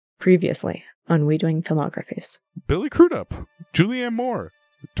Previously on We Doing Filmographies. Billy Crudup, Julianne Moore,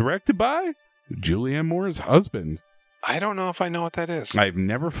 directed by Julianne Moore's husband. I don't know if I know what that is. I've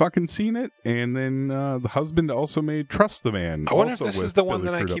never fucking seen it. And then the husband also made Trust the Man. I wonder if this is the one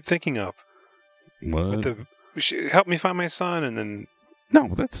that I keep thinking of. What? Help me find my son, and then... No,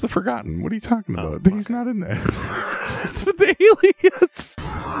 that's The Forgotten. What are you talking about? Okay. He's not in that. That's with the aliens.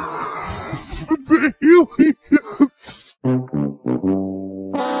 That's with the aliens.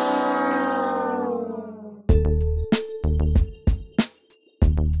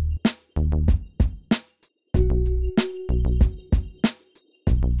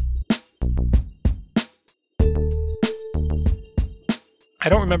 I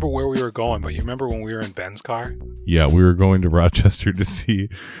don't remember where we were going, but you remember when we were in Ben's car? Yeah, we were going to Rochester to see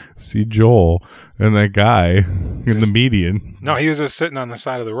Joel and that guy in the median. No, he was just sitting on the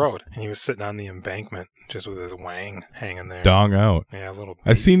side of the road, and he was sitting on the embankment, just with his wang hanging there. Dong out. Yeah, his little...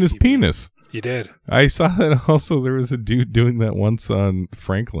 I seen his penis. You did? I saw that also. There was a dude doing that once on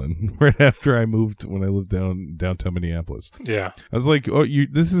Franklin, right after I moved when I lived downtown Minneapolis. Yeah. I was like, "Oh,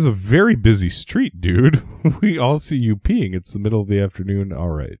 this is a very busy street, dude. We all see you peeing. It's the middle of the afternoon. All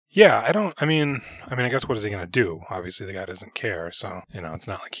right." Yeah, I mean, I guess what is he going to do? Obviously, the guy doesn't care, so, it's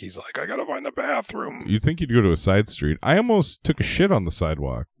not like he's like, I got to find a bathroom. You'd think you'd go to a side street. I almost took a shit on the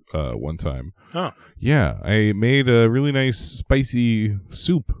sidewalk one time. Oh. Yeah, I made a really nice spicy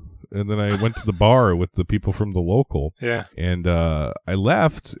soup. And then I went to the bar with the people from the local. Yeah. And I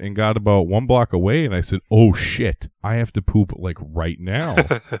left and got about 1 block away. And I said, oh, shit, I have to poop like right now.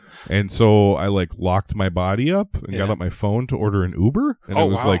 And so I like locked my body up and got out my phone to order an Uber. And it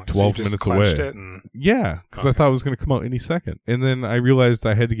was like 12 minutes away. Yeah, because I thought it was going to come out any second. And then I realized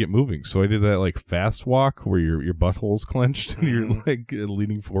I had to get moving. So I did that like fast walk where your butthole's clenched and you're like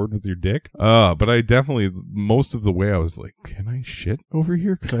leaning forward with your dick. But I definitely, most of the way I was like, can I shit over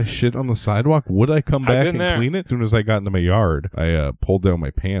here? Could I shit on the sidewalk? Would I come back and clean it? As soon as I got into my yard, I pulled down my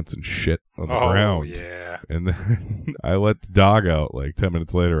pants and shit on the ground. Yeah. And then I let the dog out. Like 10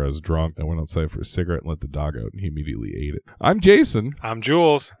 minutes later, I was drunk. I went outside for a cigarette and let the dog out, and he immediately ate it. I'm Jason. I'm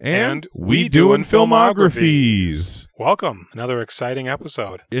Jules. And we doing filmographies. Welcome. Another exciting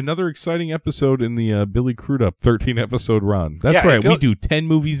episode. Another exciting episode in the Billy Crudup 13-episode run. That's right. We do 10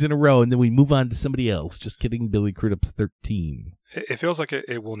 movies in a row, and then we move on to somebody else. Just kidding. Billy Crudup's 13. It feels like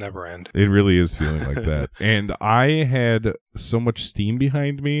it will never end. It really is feeling like that. And I had so much steam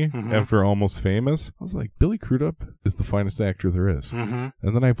behind me after Almost Famous. I was like, Billy Crudup is the finest actor there is. And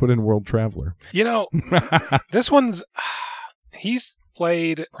then I put in World Traveler. This one's... He's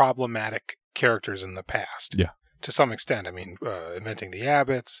played problematic characters in the past. Yeah. To some extent. Inventing the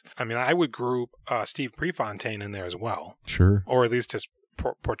Abbotts. I would group Steve Prefontaine in there as well. Sure. Or at least his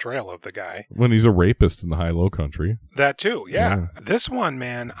portrayal of the guy. When he's a rapist in the high-low country. That too, yeah. This one,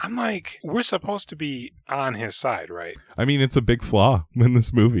 man, I'm like, we're supposed to be on his side, right? It's a big flaw in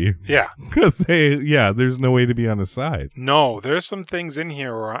this movie. Yeah. Because there's no way to be on his side. No, there's some things in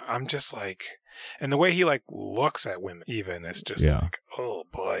here where I'm just like... And the way he looks at women even is just like, oh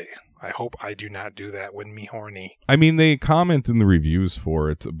boy, I hope I do not do that when me horny. They comment in the reviews for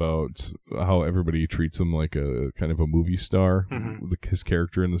it about how everybody treats him like a kind of a movie star, his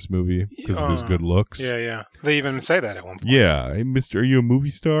character in this movie, because of his good looks. Yeah. They even say that at one point. Yeah. Hey, mister, are you a movie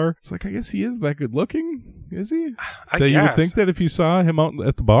star? It's like, I guess he is that good looking, is he? I guess. You would think that if you saw him out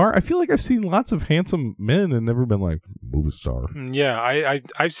at the bar. I feel like I've seen lots of handsome men and never been like, movie star. Yeah,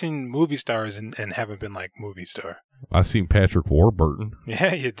 I've seen movie stars and haven't been like movie star. I seen Patrick Warburton.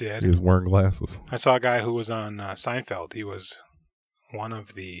 Yeah, you did. He was wearing glasses. I saw a guy who was on Seinfeld. He was one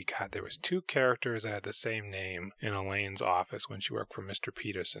of the... God, there was 2 characters that had the same name in Elaine's office when she worked for Mr.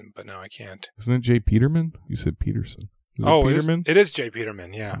 Peterson, but now I can't. Isn't it Jay Peterman? You said Peterson. Peterman? It is Jay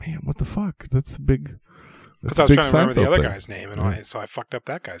Peterman, yeah. Man, what the fuck? That's a big... Because I was trying to remember the other guy's name, and so I fucked up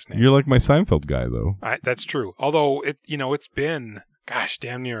that guy's name. You're like my Seinfeld guy, though. That's true. Although, it's been... Gosh,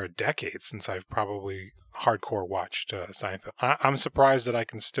 damn near a decade since I've probably hardcore watched Seinfeld. I'm surprised that I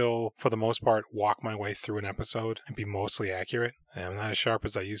can still, for the most part, walk my way through an episode and be mostly accurate. I'm not as sharp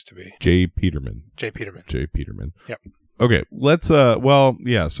as I used to be. Jay Peterman. Yep. Okay, let's,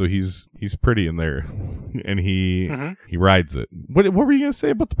 so he's pretty in there, and he rides it. What were you going to say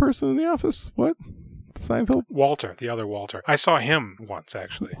about the person in the office? What? Seinfeld? Walter, the other Walter. I saw him once,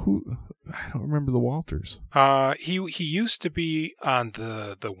 actually. Who? I don't remember the Walters. He used to be on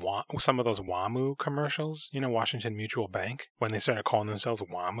some of those WAMU commercials, Washington Mutual Bank, when they started calling themselves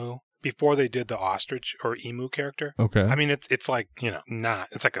WAMU. Before they did the ostrich or emu character. Okay. It's like,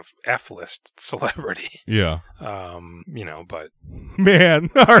 it's like a F-list celebrity. Yeah. But... Man,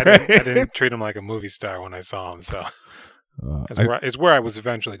 all right. I didn't treat him like a movie star when I saw him, so... Is where I was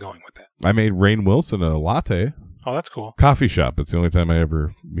eventually going with that. I made Rainn Wilson a latte. Oh, that's cool. Coffee shop. It's the only time I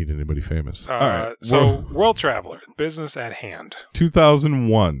ever meet anybody famous. All right. So, World Traveler, business at hand.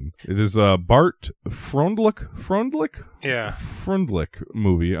 2001. It is a Bart Frundlich? Yeah. Frundlich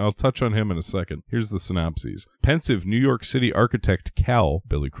movie. I'll touch on him in a second. Here's the synopses. Pensive New York City architect Cal,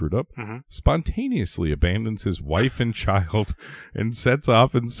 Billy Crudup, spontaneously abandons his wife and child and sets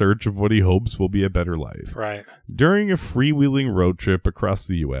off in search of what he hopes will be a better life. Right. During a freewheeling road trip across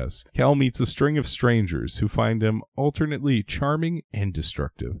the U.S., Cal meets a string of strangers who find him alternately charming and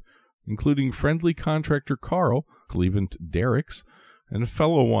destructive, including friendly contractor Carl, Cleveland Derricks, and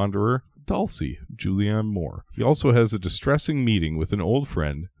fellow wanderer Dulcie, Julianne Moore. He also has a distressing meeting with an old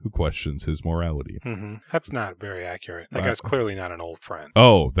friend who questions his morality. That's not very accurate. That guy's clearly not an old friend.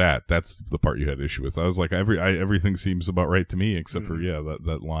 Oh, that's the part you had issue with. I was like, everything seems about right to me, except for,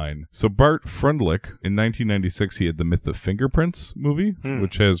 that line. So Bart Frundlich, in 1996, he had the Myth of Fingerprints movie,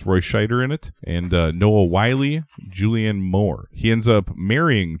 which has Roy Scheider in it, and Noah Wyle, Julianne Moore. He ends up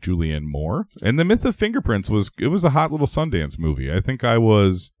marrying Julianne Moore, and the Myth of Fingerprints was a hot little Sundance movie. I think I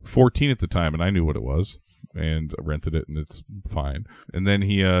was 14 at the time, and I knew what it was. And rented it, and it's fine. And then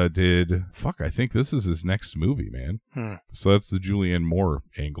he did... I think this is his next movie, man. So that's the Julianne Moore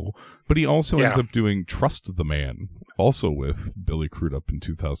angle. But he also ends up doing Trust the Man, also with Billy Crudup in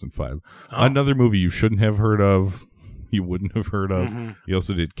 2005. Another movie you shouldn't have heard of, you wouldn't have heard of. He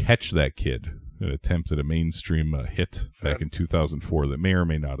also did Catch That Kid, an attempt at a mainstream hit back in 2004 that may or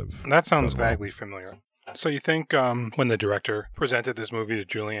may not have... That sounds vaguely familiar. So you think when the director presented this movie to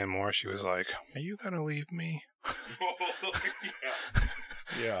Julianne Moore, she was like, "Are you going to leave me?"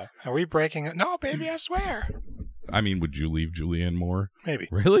 Yeah. Are we breaking it? No, baby, I swear. I mean, would you leave Julianne Moore? Maybe.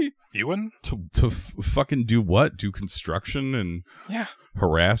 Really? You wouldn't? To fucking do what? Do construction and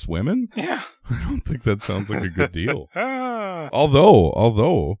harass women? Yeah. I don't think that sounds like a good deal.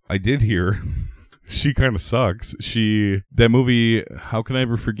 Although I did hear she kind of sucks. That movie, How Can I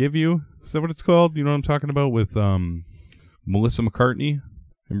Ever Forgive You? Is that what it's called? You know what I'm talking about with Melissa McCartney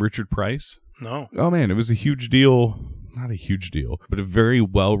and Richard Price? No. Oh, man, it was a huge deal. Not a huge deal, but a very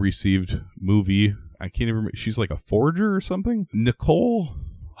well-received movie. I can't even remember. She's like a forger or something. Nicole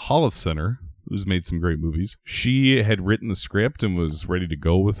Holofcener, who's made some great movies, she had written the script and was ready to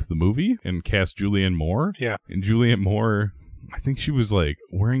go with the movie and cast Julianne Moore. Yeah. And Julianne Moore, I think she was like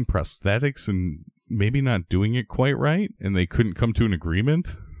wearing prosthetics and maybe not doing it quite right, and they couldn't come to an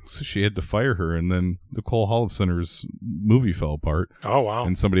agreement. So she had to fire her, and then Nicole Holofcener's movie fell apart. Oh, wow.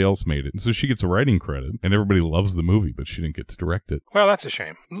 And somebody else made it. And so she gets a writing credit, and everybody loves the movie, but she didn't get to direct it. Well, that's a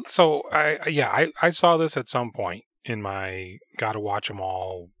shame. So, I saw this at some point in my gotta watch them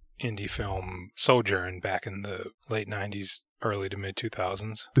all indie film sojourn back in the late 90s, early to mid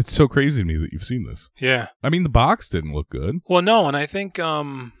 2000s. It's so crazy to me that you've seen this. Yeah. I mean, the box didn't look good. Well, no, and I think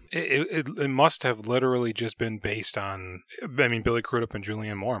it must have literally just been based on, Billy Crudup and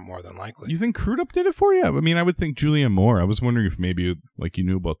Julianne Moore, more than likely. You think Crudup did it for you? I mean, I would think Julianne Moore. I was wondering if maybe like you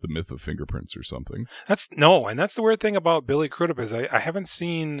knew about the Myth of Fingerprints or something. That's the weird thing about Billy Crudup is I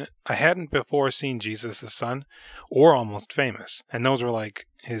hadn't before seen Jesus' Son or Almost Famous, and those were like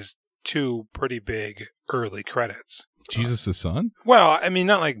his two pretty big early credits. Jesus' Son? Well, I mean,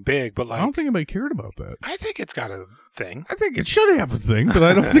 not like big, but like... I don't think anybody cared about that. I think it's got a thing. I think it should have a thing, but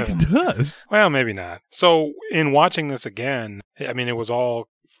I don't think it does. Well, maybe not. So, in watching this again, I mean, it was all,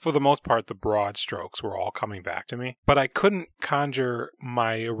 for the most part, the broad strokes were all coming back to me. But I couldn't conjure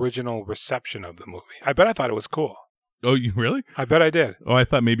my original reception of the movie. I bet I thought it was cool. Oh, you really? I bet I did. Oh, I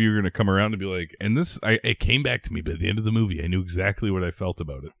thought maybe you were going to come around and be like, and this, it came back to me, but at the end of the movie, I knew exactly what I felt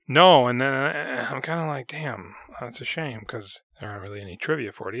about it. No, and then I'm kind of like, damn, that's a shame, because there aren't really any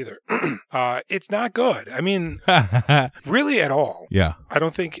trivia for it either. It's not good. I mean, really at all. Yeah. I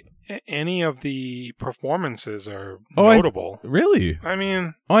don't think any of the performances are notable. Really? I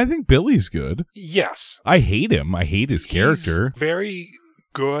mean... Oh, I think Billy's good. Yes. I hate him. I hate his character. He's very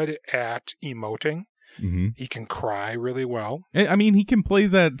good at emoting. Mm-hmm. He can cry really well. I mean, he can play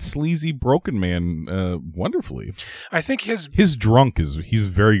that sleazy broken man wonderfully. I think his he's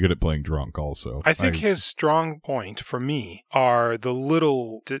very good at playing drunk also. I think his strong point for me are the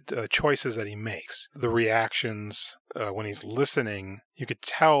little choices that he makes. The reactions when he's listening, you could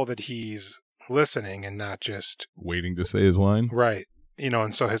tell that he's listening and not just waiting to say his line. Right. You know,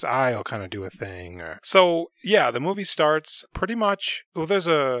 and so his eye will kind of do a thing. So, yeah, the movie starts pretty much... Well, there's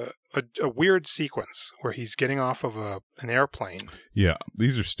a weird sequence where he's getting off of an airplane. Yeah,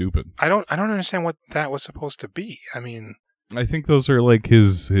 these are stupid. I don't understand what that was supposed to be. I mean... I think those are like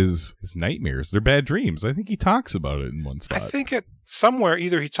his nightmares. They're bad dreams. I think he talks about it in one I spot. think it somewhere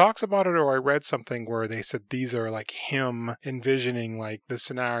either he talks about it or I read something where they said these are like him envisioning like the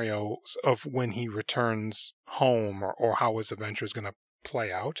scenarios of when he returns home or how his adventure is going to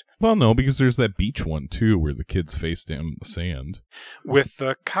play out. Well, no, because there's that beach one too where the kids face down in the sand. With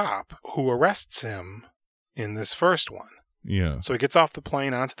the cop who arrests him in this first one. Yeah. So he gets off the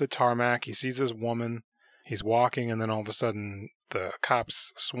plane onto the tarmac. He sees this woman. He's walking, and then all of a sudden, the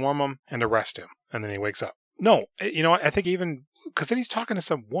cops swarm him and arrest him. And then he wakes up. No, you know what? I think even... Because then he's talking to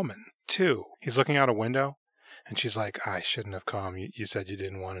some woman, too. He's looking out a window, and she's like, I shouldn't have come. You said you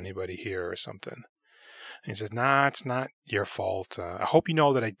didn't want anybody here or something. And he says, nah, it's not your fault. I hope you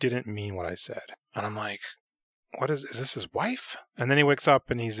know that I didn't mean what I said. And I'm like, what is this his wife? And then he wakes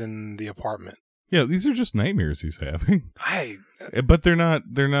up, and he's in the apartment. Yeah, these are just nightmares he's having. But they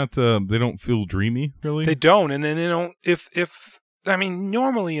don't feel dreamy, really. They don't, and then they don't, I mean,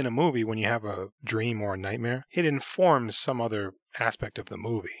 normally in a movie, when you have a dream or a nightmare, it informs some other aspect of the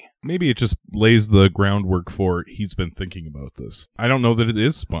movie. Maybe it just lays the groundwork for he's been thinking about this. I don't know that it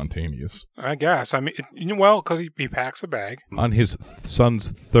is spontaneous. I guess. I mean, because he packs a bag. On his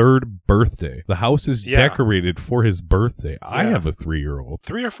son's 3rd birthday. The house is decorated for his birthday. Yeah. I have a 3-year-old.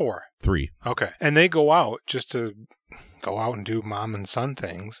 3 or 4? 3. Okay. And they go out just to go out and do mom and son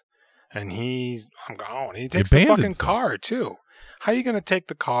things. And I'm going. He takes the fucking car, too. How are you going to take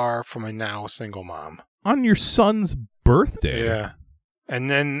the car from a now single mom? On your son's birthday? Yeah. And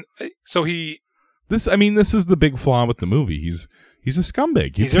then, so This is the big flaw with the movie. He's a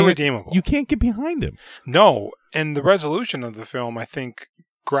scumbag. He's irredeemable. You can't get behind him. No. And the resolution of the film, I think,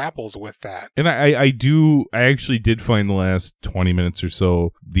 grapples with that. And I actually did find the last 20 minutes or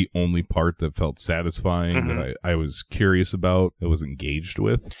so the only part that felt satisfying, that I was curious about, that was engaged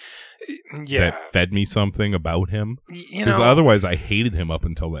with. Yeah. That fed me something about him. Because otherwise I hated him up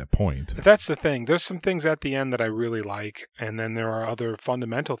until that point. That's the thing. There's some things at the end that I really like, and then there are other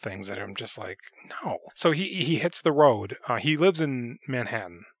fundamental things that I'm just like, no. So he hits the road. He lives in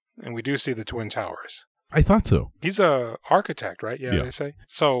Manhattan, and we do see the Twin Towers. I thought so. He's a architect, right? Yeah, they say.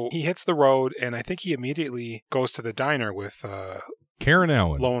 So he hits the road, and I think he immediately goes to the diner with Karen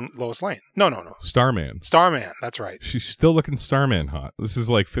Allen. Lois Lane. No. Starman, that's right. She's still looking Starman hot. This is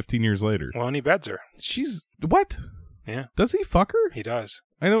like 15 years later. Well, and he beds her. She's... What? Yeah. Does he fuck her? He does.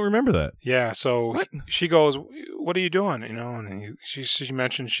 I don't remember that. Yeah, so she goes, what are you doing? And she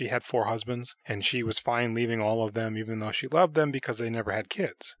mentioned she had 4 husbands, and she was fine leaving all of them, even though she loved them because they never had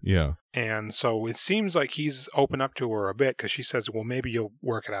kids. Yeah. And so it seems like he's opened up to her a bit because she says, well, maybe you'll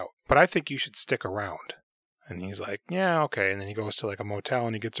work it out. But I think you should stick around. And he's like, yeah, okay. And then he goes to like a motel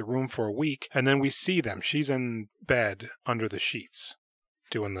and he gets a room for a week. And then we see them. She's in bed under the sheets,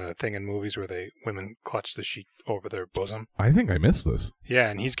 doing the thing in movies where women clutch the sheet over their bosom. I think I missed this. Yeah,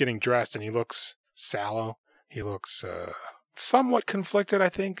 and he's getting dressed and he looks sallow. He looks somewhat conflicted, I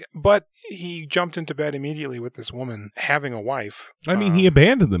think. But he jumped into bed immediately with this woman having a wife. I mean, he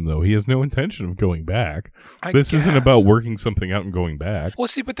abandoned them, though. He has no intention of going back. This isn't about working something out and going back. Well,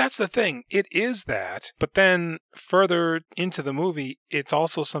 see, but that's the thing. It is that. But then further into the movie, it's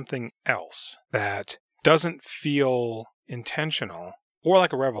also something else that doesn't feel intentional. Or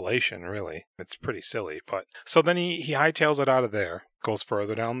like a revelation, really. It's pretty silly. But so then he hightails it out of there, goes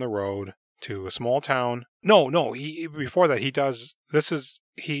further down the road to a small town. No. Before that, he does.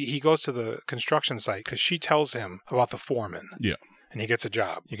 He goes to the construction site because she tells him about the foreman. Yeah. And he gets a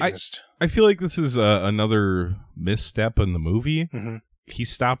job. I feel like this is another misstep in the movie. Mm-hmm. He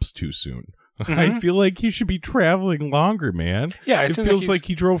stops too soon. Mm-hmm. I feel like he should be traveling longer, man. Yeah, it feels like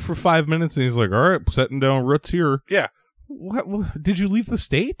he drove for 5 minutes and he's like, all right, setting down roots here. Yeah. What? Did you leave the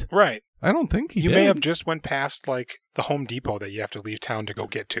state? Right. I don't think he did. You may have just went past like the Home Depot that you have to leave town to go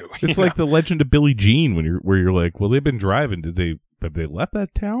get to. It's like the Legend of Billie Jean where you're like, well, they've been driving. Have they left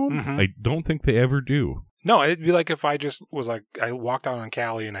that town? Mm-hmm. I don't think they ever do. No, it'd be like if I just was like, I walked out on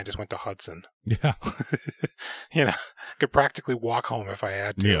Cali and I just went to Hudson. Yeah. I could practically walk home if I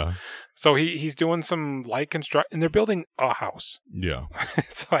had to. Yeah. So he's doing some light construction, and they're building a house. Yeah.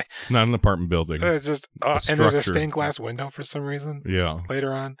 It's not an apartment building. It's just, and there's a stained glass window for some reason. Yeah.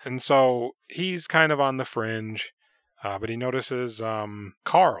 Later on. And so he's kind of on the fringe, but he notices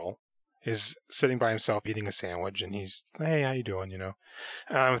Carl is sitting by himself eating a sandwich, and he's, hey, how you doing,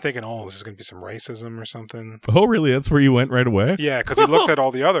 I'm thinking, this is going to be some racism or something. Oh, really? That's where you went right away? Yeah, because he looked at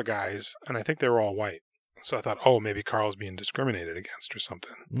all the other guys, and I think they were all white. So I thought, maybe Carl's being discriminated against or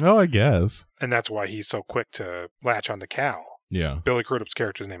something. Oh, I guess. And that's why he's so quick to latch onto Cal. Yeah. Billy Crudup's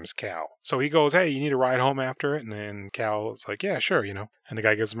character's name is Cal. So he goes, hey, you need a ride home after it? And then Cal's like, yeah, sure, you know. And the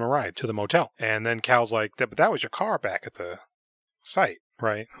guy gives him a ride to the motel. And then Cal's like, but that was your car back at the site,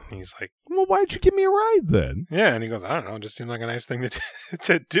 right? And he's like, well, why'd you give me a ride then? yeah. And he goes, I don't know. It just seemed like a nice thing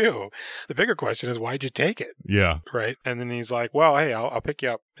to do. The bigger question is, why'd you take it? Yeah. Right. And then he's like, well, hey, I'll pick you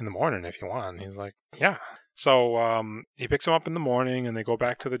up in the morning if you want. And he's like, yeah. So he picks him up in the morning and they go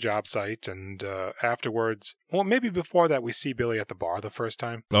back to the job site. And afterwards, well, maybe before that, we see Billy at the bar the first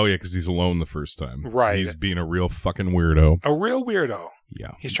time. Oh, yeah, because he's alone the first time. Right. He's being a real fucking weirdo. A real weirdo.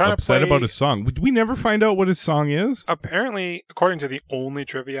 Yeah. He's trying upset to play... about his song. Would we never find out what his song is? Apparently, according to the only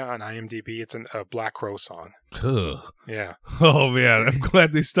trivia on IMDb, it's a Black Crow song. Ugh. Yeah. Oh, man. I'm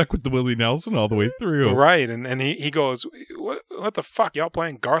glad they stuck with the Willie Nelson all the way through. Right. And he goes, what the fuck? Y'all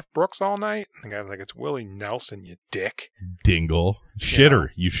playing Garth Brooks all night? And the guy's like, it's Willie Nelson, you dick. Dingle. Shitter.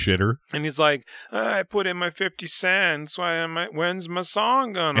 You shitter. And he's like, I put in my 50 cents. When's my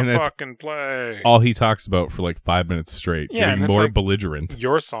song gonna fucking play? All he talks about for like 5 minutes straight. Yeah, getting more belligerent.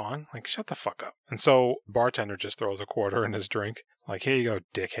 Your song? Like, shut the fuck up. And so bartender just throws a quarter in his drink. Like, here you go,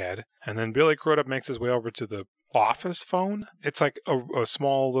 dickhead. And then Billy Crudup makes his way over to the office phone. It's like a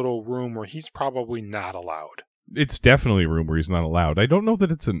small little room where he's probably not allowed. It's definitely a room where he's not allowed. I don't know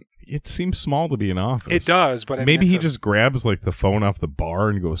that it seems small to be an office. It does, but maybe he just grabs like the phone off the bar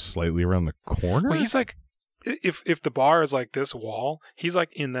and goes slightly around the corner. Well, he's like, if the bar is like this wall, he's like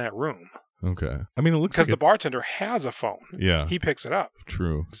in that room. Okay. I mean, it looks because like the bartender has a phone. Yeah. He picks it up.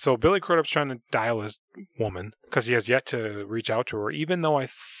 True. So Billy Crudup's trying to dial his woman because he has yet to reach out to her, even though I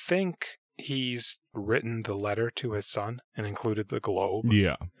think he's written the letter to his son and included the globe.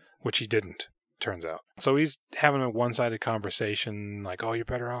 Yeah. Which he didn't, turns out. So he's having a one-sided conversation like, oh, you're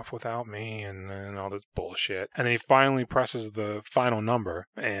better off without me and all this bullshit. And then he finally presses the final number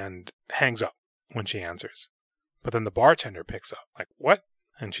and hangs up when she answers. But then the bartender picks up. Like, what?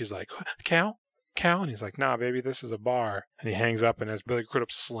 And she's like, Cal? And he's like, nah, baby, this is a bar. And he hangs up, and as Billy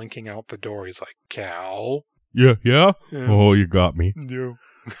Crudup's slinking out the door, he's like, Cal? Yeah? Oh, you got me. Yeah.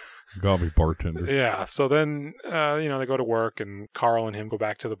 Got me, bartender. Yeah. So then, they go to work, and Carl and him go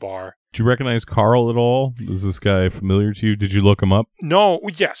back to the bar. Do you recognize Carl at all? Is this guy familiar to you? Did you look him up? No.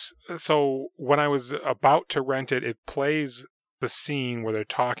 Yes. So when I was about to rent it, it plays the scene where they're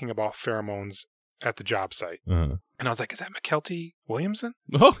talking about pheromones at the job site. Uh-huh. And I was like, is that McKelty Williamson?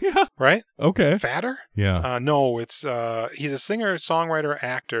 Oh, yeah. Right? Okay. Fatter? Yeah. No, it's he's a singer, songwriter,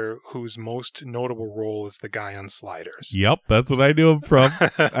 actor whose most notable role is the guy on Sliders. Yep, that's what I knew him from.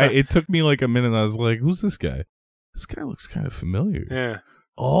 It took me like a minute. I was like, who's this guy? This guy looks kind of familiar. Yeah.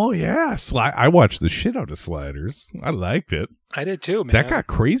 Oh, yeah. I watched the shit out of Sliders. I liked it. I did too, man. That got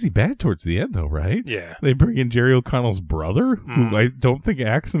crazy bad towards the end, though, right? Yeah. They bring in Jerry O'Connell's brother, who I don't think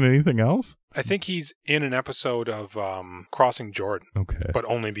acts in anything else. I think he's in an episode of Crossing Jordan. Okay. But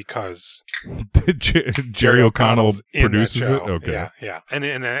only because Jerry O'Connell produces it? Okay. Yeah. And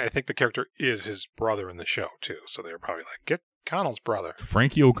I think the character is his brother in the show, too. So they were probably like, get Connell's brother.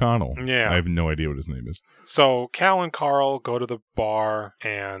 Frankie O'Connell. Yeah. I have no idea what his name is. So Cal and Carl go to the bar,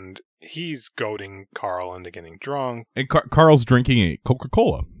 and he's goading Carl into getting drunk. And Carl's drinking a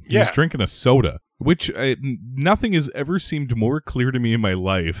Coca-Cola. He's drinking a soda, which nothing has ever seemed more clear to me in my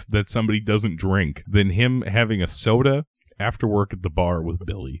life that somebody doesn't drink than him having a soda after work at the bar with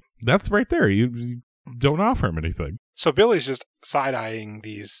Billy. That's right there. You don't offer him anything. So Billy's just side-eyeing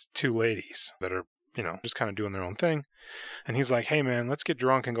these two ladies that are, just kind of doing their own thing. And he's like, hey, man, let's get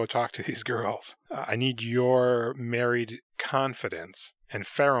drunk and go talk to these girls. I need your married confidence and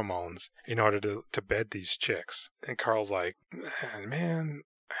pheromones in order to bed these chicks. And Carl's like, man,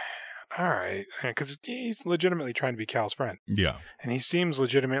 all right. Because he's legitimately trying to be Cal's friend. Yeah. And he seems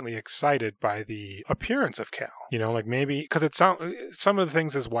legitimately excited by the appearance of Cal. Like maybe, because some of the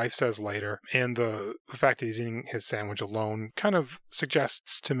things his wife says later, and the fact that he's eating his sandwich alone kind of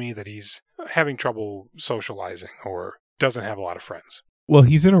suggests to me that he's having trouble socializing or doesn't have a lot of friends. Well,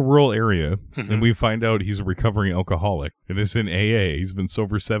 he's in a rural area, and we find out he's a recovering alcoholic. It is in AA. He's been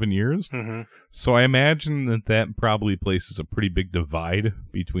sober 7 years. Mm-hmm. So I imagine that probably places a pretty big divide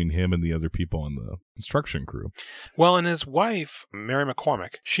between him and the other people on the construction crew. Well, and his wife, Mary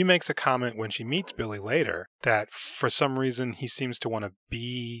McCormick, she makes a comment when she meets Billy later that for some reason he seems to want to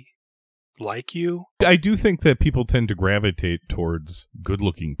be like you. I do think that people tend to gravitate towards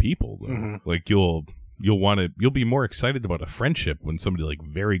good-looking people, though. Mm-hmm. Like you'll be more excited about a friendship when somebody like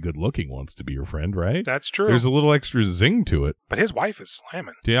very good looking wants to be your friend, right? That's true. There's a little extra zing to it. But his wife is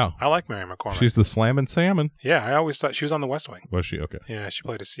slamming. Yeah. I like Mary McCormick. She's the slammin' salmon. Yeah, I always thought she was on The West Wing. Was she? Okay. Yeah, she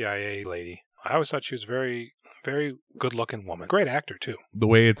played a CIA lady I always thought she was very, very good-looking woman. Great actor, too. The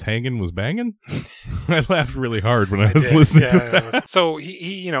way it's hanging was banging? I laughed really hard when I was listening to that. So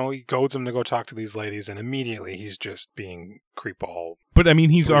he goads him to go talk to these ladies, and immediately he's just being creepball. But, I mean,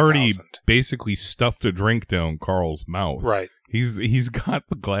 he's 3,000. already basically stuffed a drink down Carl's mouth. Right. He's got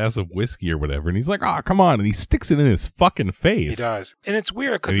the glass of whiskey or whatever, and he's like, come on, and he sticks it in his fucking face. He does. And it's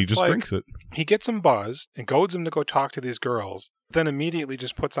weird, because he it's just like, drinks it. he gets him buzzed, and goads him to go talk to these girls, then immediately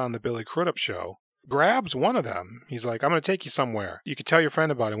just puts on the Billy Crudup show, grabs one of them. He's like, I'm going to take you somewhere. You can tell your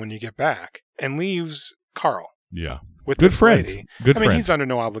friend about it when you get back, and leaves Carl. Yeah. With Good this friend. lady. Good friend. I mean, he's under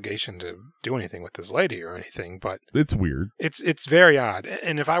no obligation to do anything with this lady or anything, but it's weird. It's very odd.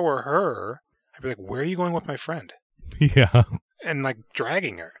 And if I were her, I'd be like, where are you going with my friend? Yeah. And like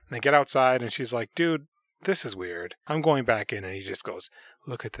dragging her. And they get outside and she's like, dude, this is weird. I'm going back in. And he just goes,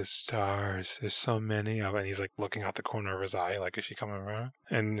 look at the stars. There's so many of it. And he's like looking out the corner of his eye, like, is she coming around?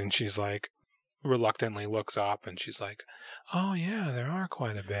 And she's like, reluctantly looks up and she's like, oh yeah, there are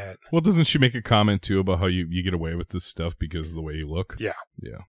quite a bit. Well, doesn't she make a comment too about how you get away with this stuff because of the way you look? Yeah.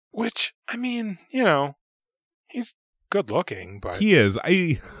 Yeah. Which, I mean, he's good looking, but he is.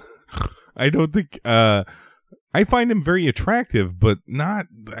 I don't think I find him very attractive, but not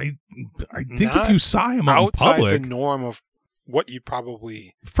I think not if you saw him out outside in public, the norm of what you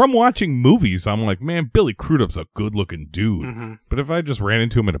probably from watching movies, I'm like, man, Billy Crudup's a good-looking dude. Mm-hmm. But if I just ran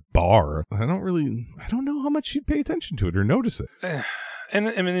into him at a bar, I don't know how much you'd pay attention to it or notice it. And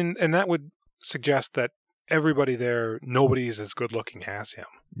I mean, and that would suggest that everybody there, nobody's as good looking as him.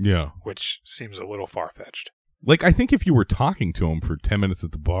 Yeah, which seems a little far fetched. Like, I think if you were talking to him for 10 minutes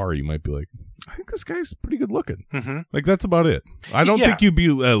at the bar, you might be like, I think this guy's pretty good looking. Mm-hmm. Like, that's about it. I don't think you'd be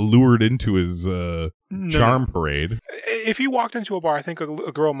lured into his charm parade. If you walked into a bar, I think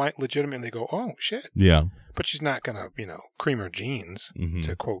a girl might legitimately go, oh, shit. Yeah. But she's not going to, cream her jeans,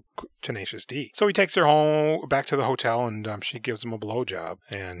 to quote Tenacious D. So he takes her home, back to the hotel, and she gives him a blowjob.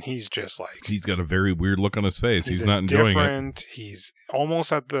 And he's just like... He's got a very weird look on his face. He's not enjoying it. He's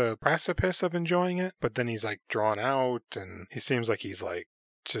almost at the precipice of enjoying it, but then he's like drawn out, and he seems like he's like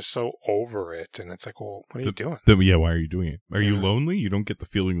just so over it. And it's like, well, what are you doing? Yeah, why are you doing it? Are you lonely? You don't get the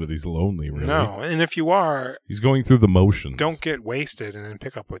feeling that he's lonely, really. No, and if you are... He's going through the motions. Don't get wasted and then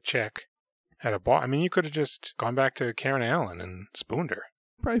pick up a chick at a bar. I mean, you could have just gone back to Karen Allen and spooned her.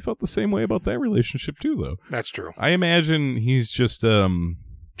 Probably felt the same way about that relationship, too, though. That's true. I imagine he's just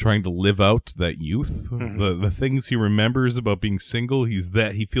trying to live out that youth. Mm-hmm. The things he remembers about being single, he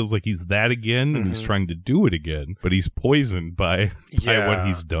feels like he's that again, and he's trying to do it again, but he's poisoned by what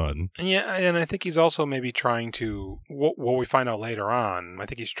he's done. Yeah, and I think he's also maybe trying to, what we find out later on, I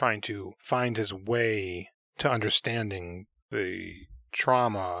think he's trying to find his way to understanding the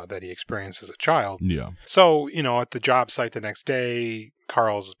trauma that he experienced as a child. Yeah. So, at the job site the next day,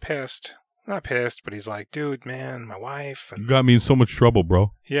 Carl's pissed. Not pissed, but he's like, dude, man, my wife. And, you got me in so much trouble,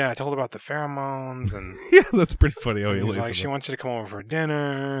 bro. Yeah, I told her about the pheromones. And yeah, that's pretty funny. How he's like, she wants you to come over for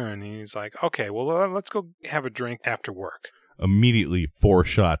dinner. And he's like, okay, well, let's go have a drink after work. Immediately 4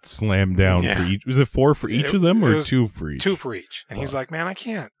 shots slammed down for each. Was it 4 for each of them or 2 for each? 2 for each. And he's like, man, I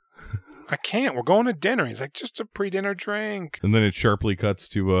can't. We're going to dinner. He's like, just a pre-dinner drink. And then it sharply cuts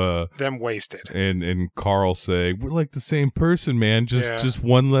to them wasted. And Carl say, we're like the same person, man. Just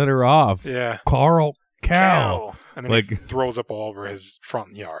one letter off. Yeah. Carl. Cal. And then he throws up all over his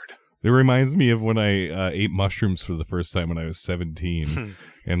front yard. It reminds me of when I ate mushrooms for the first time when I was 17.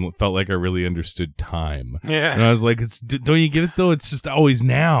 And felt like I really understood time. Yeah. And I was like, don't you get it, though? It's just always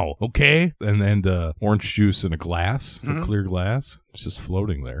now, okay? And then orange juice in a glass, a clear glass. It's just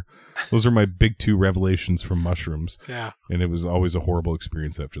floating there. Those are my big 2 revelations from mushrooms. Yeah. And it was always a horrible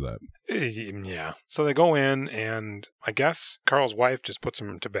experience after that. Yeah. So they go in, and I guess Carl's wife just puts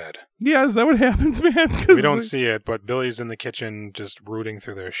him to bed. Yeah, is that what happens, man? We don't see it, but Billy's in the kitchen just rooting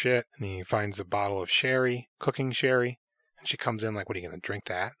through their shit, and he finds a bottle of sherry, cooking sherry. And she comes in like, what are you going to drink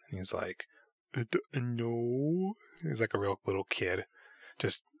that? And he's like, no. He's like a real little kid,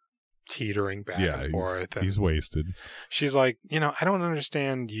 just teetering back and forth. He's wasted. She's like, I don't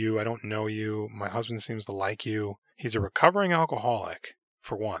understand you. I don't know you. My husband seems to like you. He's a recovering alcoholic,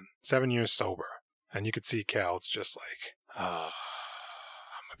 for one. 7 years sober. And you could see Cal's just like, I'm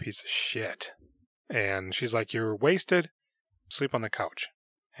a piece of shit. And she's like, you're wasted. Sleep on the couch.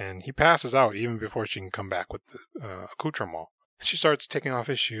 And he passes out even before she can come back with the accoutrement. She starts taking off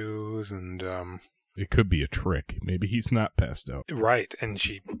his shoes and... it could be a trick. Maybe he's not passed out. Right. And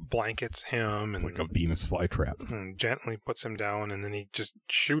she blankets him. It's like a Venus flytrap. And gently puts him down, and then he just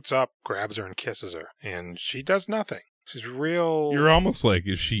shoots up, grabs her, and kisses her. And she does nothing. She's real... You're almost like,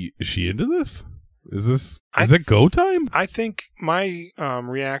 is she into this? Is it go time? I think my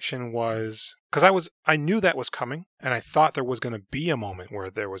reaction was, because I knew that was coming, and I thought there was going to be a moment where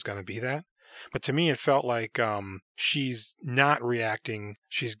there was going to be that. But to me, it felt like she's not reacting.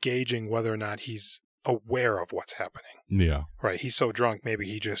 She's gauging whether or not he's aware of what's happening. Yeah. Right. He's so drunk, maybe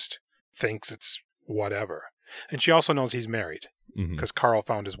he just thinks it's whatever. And she also knows he's married because Carl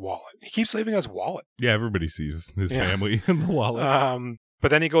found his wallet. He keeps leaving his wallet. Yeah, everybody sees his family in the wallet.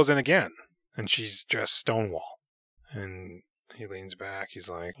 But then he goes in again, and she's just stonewall. And he leans back. He's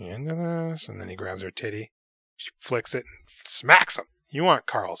like, "You into this?" And then he grabs her titty. She flicks it and smacks him. "You aren't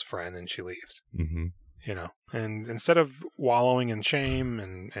Carl's friend," and she leaves. Mm-hmm. You know, and instead of wallowing in shame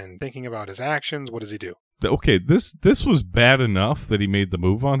and thinking about his actions, what does he do? Okay, this was bad enough that he made the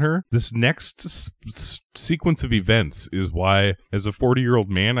move on her. This next sequence of events is why, as a 40-year-old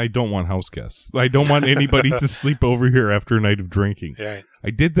man, I don't want house guests. I don't want anybody to sleep over here after a night of drinking. Yeah.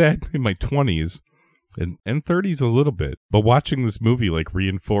 I did that in my 20s and 30s a little bit, but watching this movie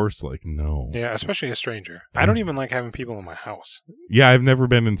reinforced no. Yeah, especially a stranger. I don't even like having people in my house. Yeah, I've never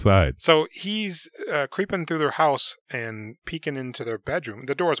been inside. So he's creeping through their house and peeking into their bedroom.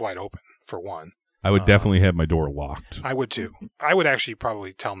 The door's wide open, for one. I would definitely have my door locked. I would too. I would actually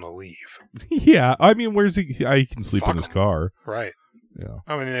probably tell him to leave. Yeah, I mean, where's he? He can sleep in his car. Right. Yeah.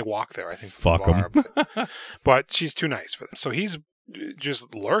 I mean, they walk there, I think. Fuck him. But she's too nice for them. So he's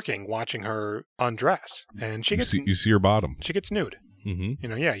just lurking, watching her undress. And she gets... You see her bottom. She gets nude. Mm-hmm. You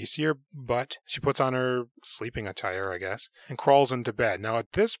know, yeah, you see her butt. She puts on her sleeping attire, I guess, and crawls into bed. Now,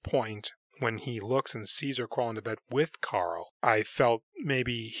 at this point, when he looks and sees her crawl into bed with Carl, I felt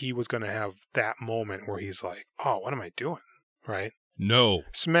maybe he was going to have that moment where he's like, "Oh, what am I doing?" Right? No.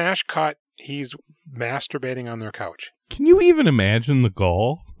 Smash cut. He's masturbating on their couch. Can you even imagine the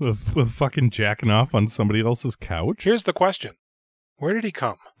gall of fucking jacking off on somebody else's couch? Here's the question. Where did he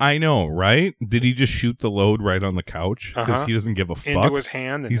come? I know, right? Did he just shoot the load right on the couch? Because he doesn't give a fuck? Into his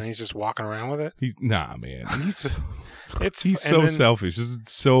hand, and then he's just walking around with it? Nah, man. He's then, selfish.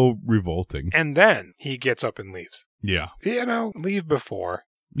 It's so revolting. And then he gets up and leaves. Yeah. You know, leave before.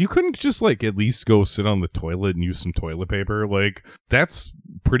 You couldn't just, at least go sit on the toilet and use some toilet paper? That's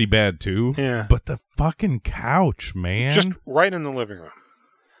pretty bad, too. Yeah. But the fucking couch, man. Just right in the living room.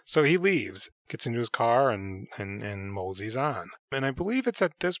 So he leaves, gets into his car, and moseys on. And I believe it's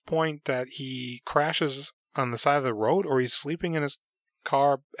at this point that he crashes on the side of the road, or he's sleeping in his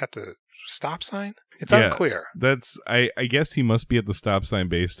car at the stop sign. It's unclear. That's I guess he must be at the stop sign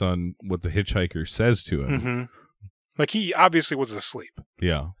based on what the hitchhiker says to him. Mm-hmm. He obviously was asleep.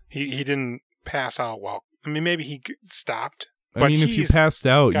 Yeah. He didn't pass out while... I mean, maybe he stopped. But I mean, if you passed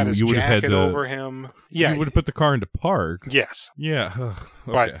out, you would have had to... over him. Yeah. You would have put the car into park. Yes. Yeah. Okay.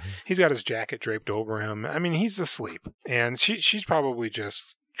 But he's got his jacket draped over him. I mean, he's asleep. And she's probably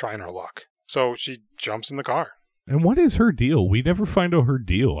just trying her luck. So she jumps in the car. And what is her deal? We never find out her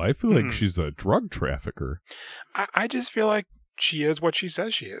deal. I feel like she's a drug trafficker. I just feel like she is what she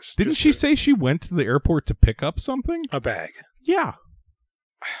says she is. Didn't she say she went to the airport to pick up something? A bag. Yeah.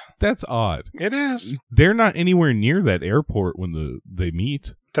 That's odd. It is. They're not anywhere near that airport when they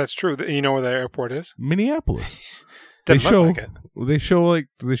meet. That's true. You know where the airport is? Minneapolis. They show like it. They show do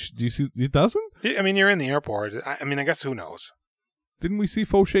you see? It doesn't? I mean, you're in the airport. I mean, I guess who knows? Didn't we see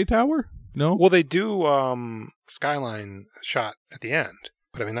Fauché Tower? No. Well, they do skyline shot at the end,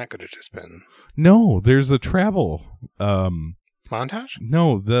 but I mean that could have just been. No, there's a travel montage.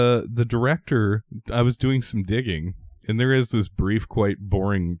 No, the director. I was doing some digging. And there is this brief, quite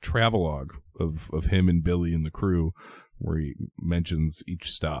boring travelogue of him and Billy and the crew where he mentions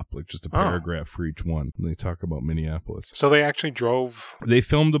each stop, just a paragraph for each one. And they talk about Minneapolis. So they actually drove... They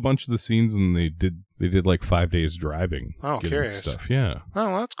filmed a bunch of the scenes and they did 5 days driving. Oh, curious. Stuff. Yeah.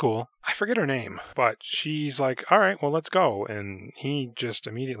 Oh, well, that's cool. I forget her name, but she's like, all right, well, let's go. And he just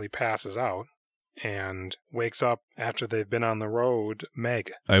immediately passes out and wakes up after they've been on the road.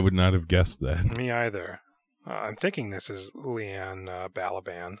 Meg. I would not have guessed that. Me either. I'm thinking this is Leanne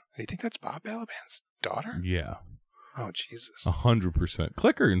Balaban. Do you think that's Bob Balaban's daughter? Yeah. Oh, Jesus. 100%.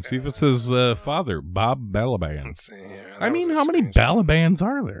 Click her and see if it says father, Bob Balaban. Let's see here. I mean, how many Balabans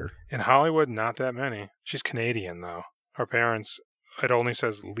are there? In Hollywood, not that many. She's Canadian, though. Her parents, it only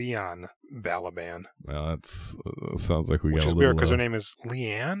says Leon Balaban. Well, that's sounds like we got a little... Which is weird, because her name is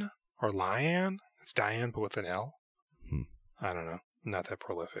Leanne or Lianne. It's Diane, but with an L. I don't know. Not that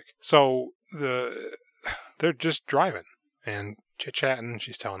prolific. So they're just driving and chit-chatting.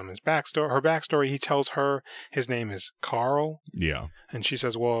 She's telling him his backstory. Her backstory, he tells her his name is Carl. Yeah. And she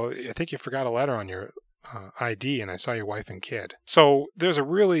says, well, I think you forgot a letter on your ID, and I saw your wife and kid. So there's a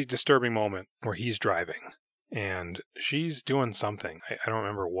really disturbing moment where he's driving, and she's doing something. I don't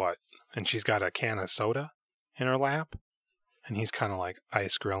remember what. and she's got a can of soda in her lap, and he's kind of like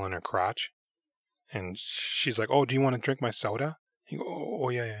ice grilling her crotch. And she's like, "Oh, do you want to drink my soda?" He goes, "Oh,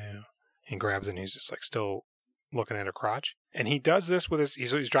 yeah. He grabs it, and he's just like still looking at her crotch. And he does this with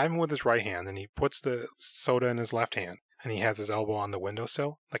he's driving with his right hand, and he puts the soda in his left hand, and he has his elbow on the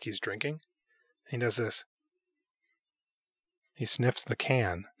windowsill like he's drinking. And he does this. He sniffs the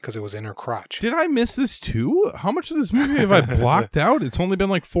can because it was in her crotch. Did I miss this too? How much of this movie have I blocked out? It's only been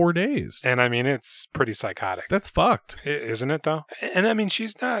like 4 days. And I mean, it's pretty psychotic. That's fucked. Isn't it, though? And I mean,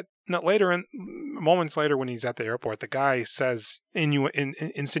 she's not later, moments later when he's at the airport, the guy says,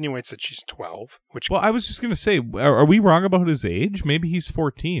 insinuates that she's 12. Well, I was just going to say, are we wrong about his age? Maybe he's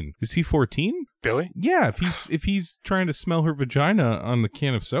 14. Is he 14? Billy? Yeah, if he's trying to smell her vagina on the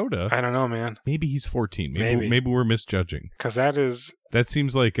can of soda. I don't know, man. Maybe he's 14. Maybe we're misjudging. Because that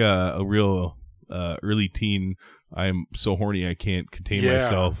seems like a real early teen. I'm so horny I can't contain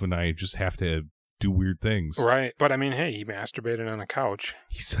myself, and I just have to do weird things. Right. But I mean, hey, he masturbated on a couch.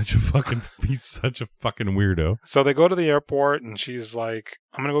 He's such a fucking weirdo. So they go to the airport, and she's like,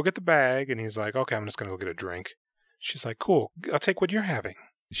 "I'm going to go get the bag." And he's like, "Okay, I'm just going to go get a drink." She's like, "Cool, I'll take what you're having."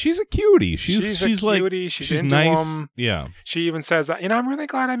 She's a cutie. She's a cutie. Like, she's into nice. Him. Yeah. She even says, "And I'm really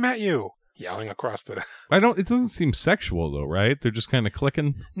glad I met you." Yelling across the... It doesn't seem sexual though, right? They're just kind of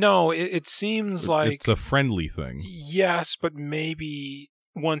clicking. No, it seems like... It's a friendly thing. Yes, but maybe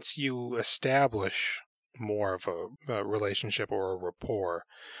once you establish more of a relationship or a rapport,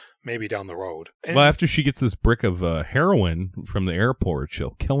 maybe down the road. And, well, after she gets this brick of heroin from the airport,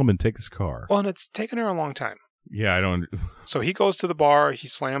 she'll kill him and take his car. Well, and it's taken her a long time. Yeah, I don't... So he goes to the bar, he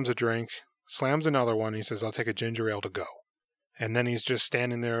slams a drink, slams another one, he says, "I'll take a ginger ale to go." And then he's just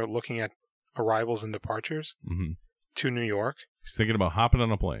standing there looking at arrivals and departures to New York. He's thinking about hopping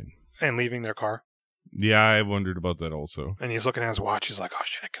on a plane. And leaving their car. Yeah, I wondered about that also. And he's looking at his watch, he's like, "Oh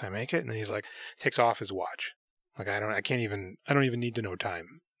shit, can I make it?" And then he's like, takes off his watch. Like, I don't even need to know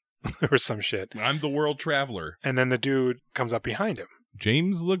time. Or some shit. I'm the world traveler. And then the dude comes up behind him.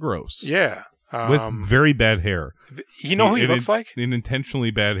 James LaGrosse. Yeah. With very bad hair. You know who he looks like? An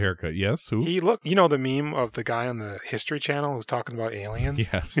intentionally bad haircut. Yes, who? You know the meme of the guy on the History Channel who's talking about aliens?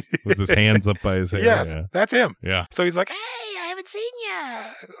 Yes, with his hands up by his head. Yes, that's him. Yeah. So he's like, "Hey, I haven't seen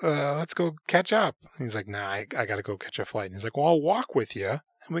you. Let's go catch up." And he's like, "Nah, I got to go catch a flight." And he's like, "Well, I'll walk with you, and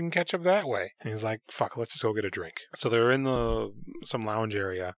we can catch up that way." And he's like, "Fuck, let's just go get a drink." So they're in some lounge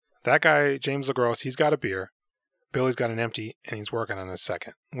area. That guy, James LaGrosse, he's got a beer. Billy's got an empty, and he's working on his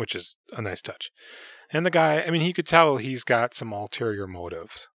second, which is a nice touch. And the guy, I mean, he could tell he's got some ulterior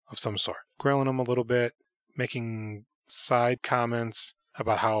motives of some sort. Grilling him a little bit, making side comments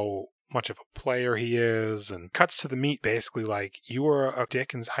about how much of a player he is, and cuts to the meat basically like, "You were a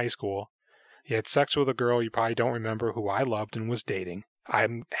dick in high school. You had sex with a girl you probably don't remember who I loved and was dating.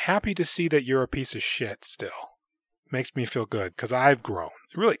 I'm happy to see that you're a piece of shit still. Makes me feel good because I've grown."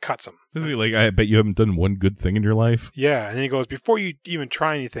 It really cuts him. Is he like, "I bet you haven't done one good thing in your life"? Yeah, and he goes, "Before you even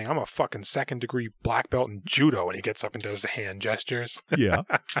try anything, I'm a fucking 2nd-degree black belt in judo." And he gets up and does the hand gestures. Yeah.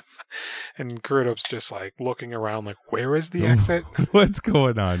 And Crudup's just like looking around like, where is the exit? What's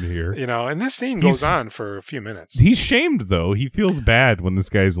going on here? You know, and this scene goes on for a few minutes. He's shamed, though. He feels bad when this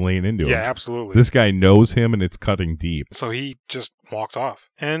guy's laying into him. Yeah, absolutely. This guy knows him, and it's cutting deep. So he just walks off.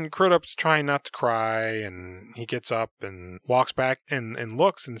 And Crudup's trying not to cry, and he gets up and walks back and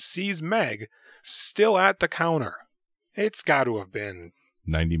looks and sees Meg still at the counter. It's got to have been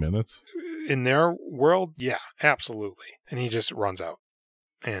 90 minutes. In their world, yeah, absolutely. And he just runs out.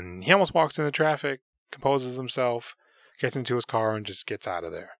 And he almost walks into traffic, composes himself, gets into his car, and just gets out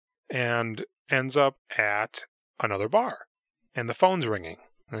of there. And ends up at another bar. And the phone's ringing.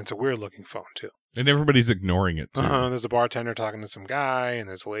 And it's a weird-looking phone, too. And everybody's ignoring it, too. There's a bartender talking to some guy, and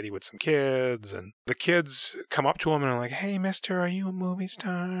there's a lady with some kids. And the kids come up to him and are like, "Hey, mister, are you a movie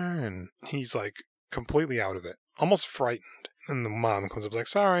star?" And he's like completely out of it, almost frightened. And the mom comes up like,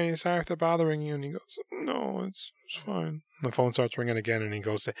 sorry if they're bothering you. And he goes, "No, it's fine." And the phone starts ringing again, and he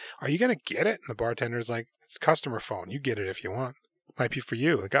goes, "Are you going to get it?" And the bartender's like, "It's a customer phone. You get it if you want. Might be for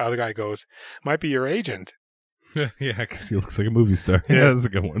you." The other guy goes, "Might be your agent." Yeah, because he looks like a movie star. Yeah, that's a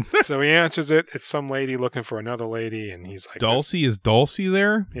good one. So he answers it. It's some lady looking for another lady, and he's like, Dulcie? Is Dulcie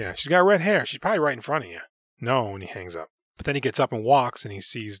there? Yeah, she's got red hair. She's probably right in front of you. No, when he hangs up. But then he gets up and walks, and he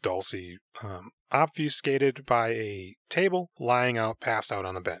sees Dulcie obfuscated by a table, lying out, passed out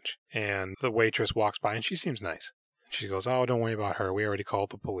on a bench. And the waitress walks by, and she seems nice. She goes, "Oh, don't worry about her. We already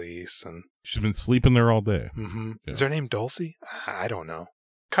called the police." And she's been sleeping there all day. Mm-hmm. Yeah. Is her name Dulcie? I don't know.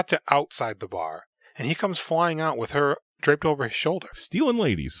 Cut to outside the bar. And he comes flying out with her draped over his shoulder. Stealing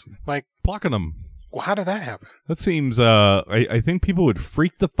ladies. Like, plucking them. Well, how did that happen? That seems, I think people would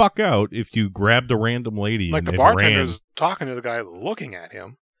freak the fuck out if you grabbed a random lady Like and the ran. bartender's talking to the guy looking at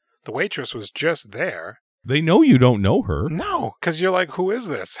him. The waitress was just there. They know you don't know her. No, because you're like, who is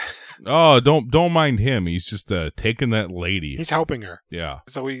this? Oh, don't mind him. He's just taking that lady. He's helping her. Yeah.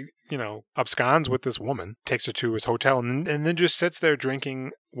 So he, absconds with this woman, takes her to his hotel, and then just sits there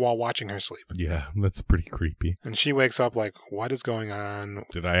drinking while watching her sleep. Yeah, that's pretty creepy. And she wakes up like, what is going on?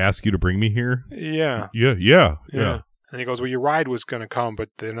 Did I ask you to bring me here? Yeah. Yeah. And he goes, well, your ride was going to come, but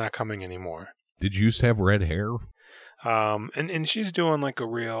they're not coming anymore. Did you used to have red hair? And she's doing like a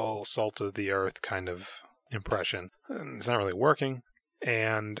real salt of the earth kind of impression. And it's not really working.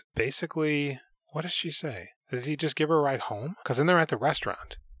 And basically, what does she say? Does he just give her a ride home? Because then they're at the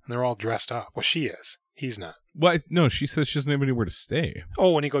restaurant and they're all dressed up. Well, she is. He's not. Well, no, she says she doesn't have anywhere to stay.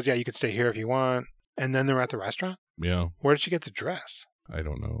 Oh, and he goes, yeah, you could stay here if you want. And then they're at the restaurant? Yeah. Where did she get the dress? I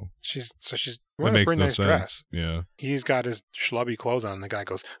don't know. She's That wearing a makes pretty no nice sense. dress. Yeah. He's got his schlubby clothes on, and the guy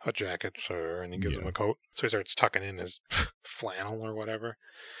goes, a jacket, sir, and he gives him a coat. So he starts tucking in his flannel or whatever.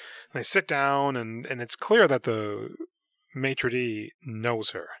 And they sit down, and it's clear that the maitre d' knows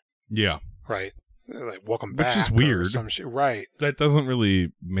her, Yeah. right? Like, welcome back. Which is weird. Right. That doesn't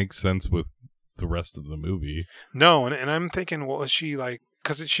really make sense with the rest of the movie. No, and I'm thinking, well, is she like,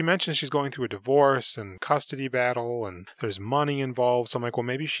 because she mentions she's going through a divorce and custody battle, and there's money involved. So I'm like, well,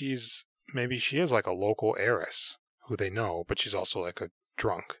 maybe she is like a local heiress who they know, but she's also like a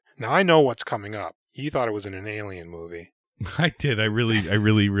drunk. Now I know what's coming up. You thought it was in an alien movie. I did. I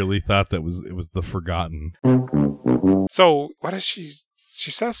really thought it was The Forgotten. So what is she? She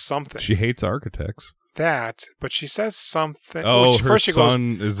says something. She hates architects. But she says something. Oh, well, her first she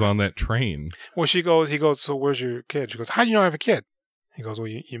son is on that train. Well, he goes, so where's your kid? She goes, how do you know I have a kid? He goes, well,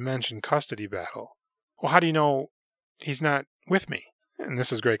 you mentioned custody battle. Well, how do you know he's not with me? And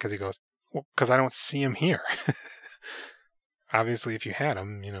this is great because he goes, well, because I don't see him here. Obviously, if you had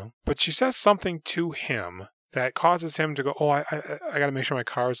him, But she says something to him that causes him to go, oh, I got to make sure my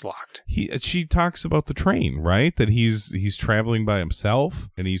car's locked. She talks about the train, right? That he's traveling by himself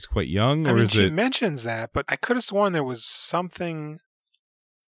and he's quite young, or she mentions that, but I could have sworn there was something.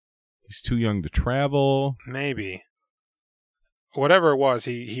 He's too young to travel. Maybe. Whatever it was,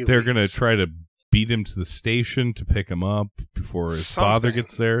 he They're leaves. going to try to beat him to the station to pick him up before his father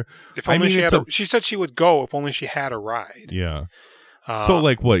gets there. If only she said she would go if only she had a ride. Yeah. So,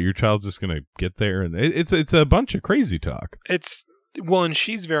 like, what? Your child's just going to get there? And it's a bunch of crazy talk. And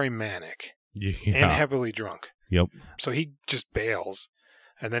she's very manic and heavily drunk. Yep. So he just bails.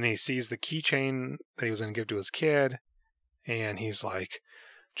 And then he sees the keychain that he was going to give to his kid. And he's like,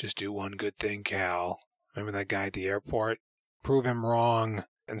 just do one good thing, Cal. Remember that guy at the airport? Prove him wrong.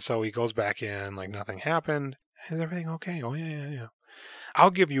 And so he goes back in like nothing happened. Is everything okay? Oh, yeah.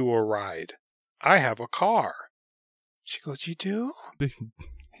 I'll give you a ride. I have a car. She goes, you do?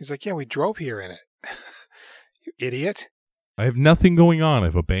 He's like, yeah, we drove here in it. You idiot. I have nothing going on.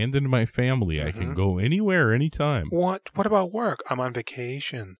 I've abandoned my family. Mm-hmm. I can go anywhere, anytime. What about work? I'm on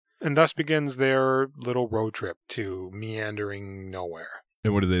vacation. And thus begins their little road trip to meandering nowhere.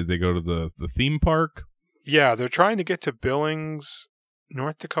 And what do they go to the theme park? Yeah, they're trying to get to Billings,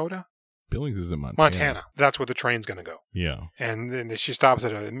 North Dakota? Billings is in Montana. Montana. That's where the train's going to go. Yeah. And then she stops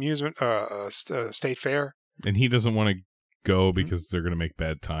at an state fair. And he doesn't want to go because they're going to make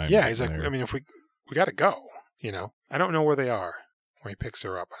bad time. Yeah, he's like, I mean, if we got to go, I don't know where they are, where he picks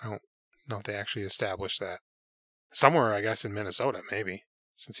her up. I don't know if they actually established that. Somewhere, I guess, in Minnesota, maybe,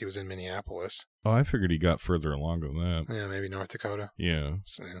 since he was in Minneapolis. Oh, I figured he got further along than that. Yeah, maybe North Dakota. Yeah.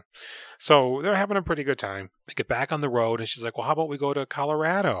 So they're having a pretty good time. They get back on the road, and she's like, well, how about we go to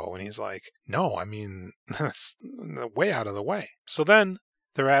Colorado? And he's like, no, I mean, that's way out of the way. So then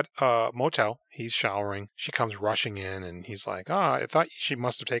they're at a motel. He's showering. She comes rushing in, and he's like, I thought she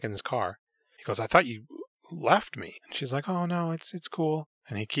must have taken his car. He goes, I thought you left me. And she's like, oh, no, it's cool.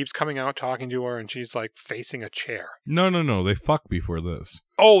 And he keeps coming out, talking to her, and she's like facing a chair. No. They fuck before this.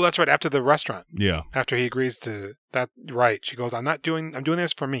 Oh, that's right. After the restaurant. Yeah. After he agrees to that. Right. She goes, I'm doing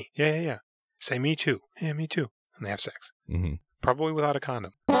this for me. Yeah. Say me too. Yeah, me too. And they have sex. Mm-hmm. Probably without a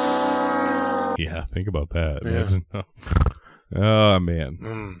condom. Yeah, think about that. Yeah. Imagine. Oh,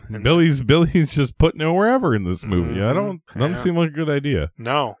 man. Billy's just putting it wherever in this movie. Mm-hmm. Doesn't seem like a good idea.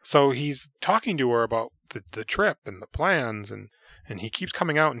 No. So he's talking to her about the trip and the plans, and he keeps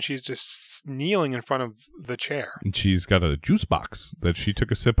coming out, and she's just kneeling in front of the chair. And she's got a juice box that she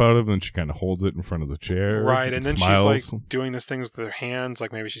took a sip out of, and she kind of holds it in front of the chair. Right, and then smiles. she's like doing this thing with her hands,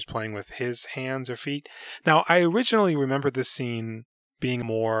 like maybe she's playing with his hands or feet. Now, I originally remember this scene being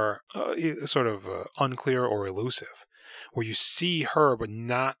more sort of unclear or elusive, where you see her but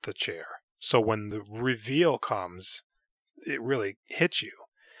not the chair. So when the reveal comes, it really hits you.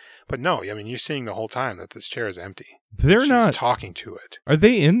 But no, I mean, you're seeing the whole time that this chair is empty. They're She's not talking to it. Are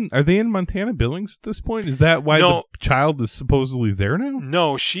they in Montana Billings at this point? Is that why No. the child is supposedly there now?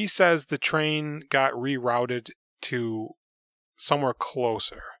 No, she says the train got rerouted to somewhere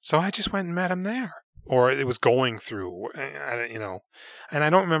closer. So I just went and met him there. Or it was going through, and I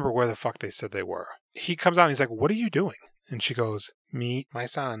don't remember where the fuck they said they were. He comes out and he's like, "What are you doing?" And she goes, "Meet my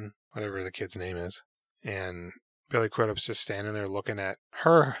son," whatever the kid's name is. And Billy Crudup's just standing there looking at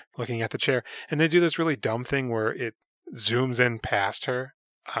her, looking at the chair. And they do this really dumb thing where it zooms in past her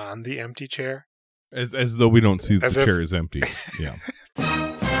on the empty chair. As though we don't see As the if- chair is empty. Yeah.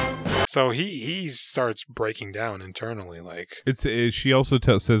 So he starts breaking down internally, like, She also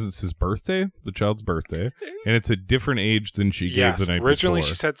says it's his birthday, the child's birthday, and it's a different age than she gave the night originally before.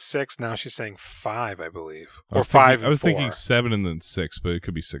 she said 6, now she's saying 5, I believe. I Or was 5 thinking, and I was 4. thinking 7 and then 6, but it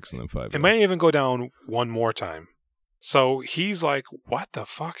could be 6 and then 5. It might even go down one more time. So he's like, "What the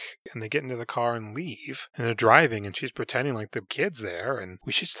fuck?" And they get into the car and leave. And they're driving, and she's pretending like the kid's there, and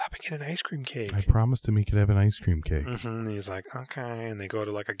we should stop and get an ice cream cake. I promised him he could have an ice cream cake. And he's like, "Okay." And they go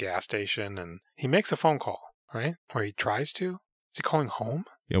to like a gas station, and he makes a phone call, right? Or he tries to. Is he calling home?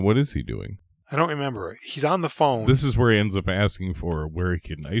 Yeah, what is he doing? I don't remember. He's on the phone. This is where he ends up asking for where he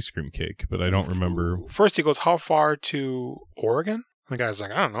get an ice cream cake, but I don't remember. First, he goes, "How far to Oregon?" The guy's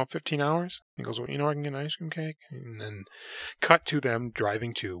like, "I don't know, 15 hours. He goes, "Well, you know where I can get an ice cream cake?" And then cut to them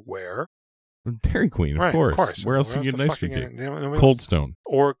driving to where? Dairy Queen, of Right, course. of course. Where else can you the get an ice fuck cream you cake? nobody Cold else- Stone.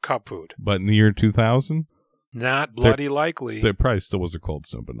 Or Cup Food. But in the year 2000, Not bloody likely. there probably still was a Cold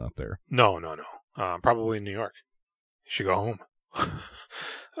Stone, but not there. No. Probably in New York. You should go home.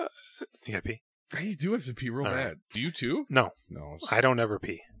 You gotta pee? I do have to pee real All bad. right. Do you too? No, No. I don't ever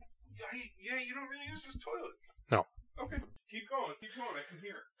pee. Yeah, you don't really use this toilet. No. Okay. Keep going. I can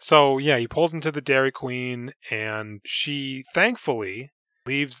hear it. So, yeah, he pulls into the Dairy Queen, and she thankfully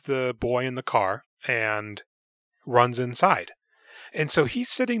leaves the boy in the car and runs inside. And so he's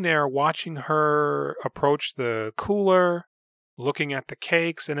sitting there watching her approach the cooler, looking at the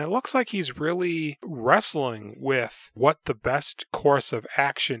cakes, and it looks like he's really wrestling with what the best course of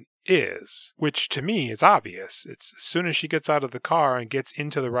action is, which to me is obvious. It's as soon as she gets out of the car and gets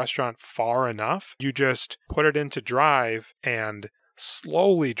into the restaurant far enough, you just put it into drive and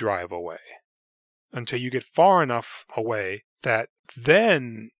slowly drive away until you get far enough away that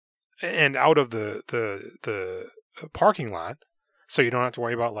then, and out of the parking lot, so you don't have to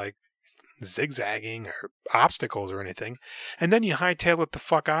worry about like zigzagging or obstacles or anything, and then you hightail it the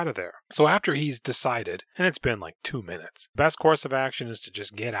fuck out of there. So after he's decided, and it's been like 2 minutes, best course of action is to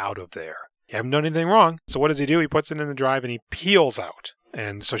just get out of there. You haven't done anything wrong. So what does he do? He puts it in the drive and he peels out.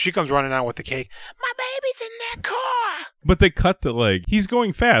 And so she comes running out with the cake. "My baby's in that car." But they cut to like, he's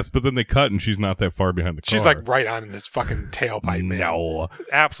going fast, but then they cut and she's not that far behind the car. She's like right on in his fucking tailpipe, man. No.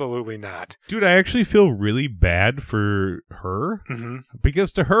 Absolutely not. Dude, I actually feel really bad for her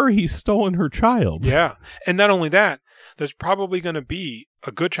because to her, he's stolen her child. Yeah. And not only that, there's probably going to be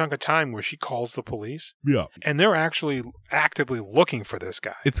a good chunk of time where she calls the police. Yeah. And they're actually actively looking for this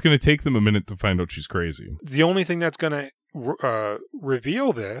guy. It's going to take them a minute to find out she's crazy. The only thing that's going to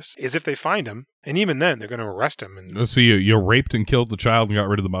reveal this is if they find him. And even then, they're going to arrest him. And So you raped and killed the child and got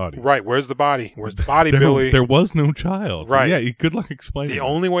rid of the body. right. Where's the body? Where's the body, Billy? There was no child. Right. Yeah, good luck explaining. The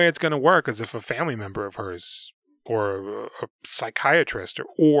only way it's going to work is if a family member of hers or a psychiatrist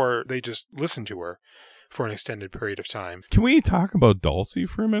or they just listen to her for an extended period of time. Can we talk about Dulcie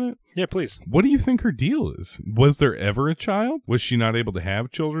for a minute? Yeah, please. What do you think her deal is? Was there ever a child? Was she not able to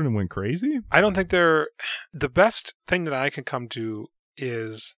have children and went crazy? I don't think they're... The best thing that I can come to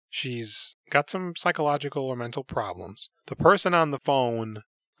is she's got some psychological or mental problems. The person on the phone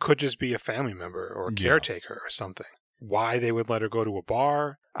could just be a family member or a caretaker or something. Why they would let her go to a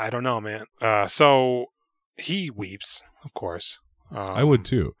bar, I don't know, man. So he weeps, of course. I would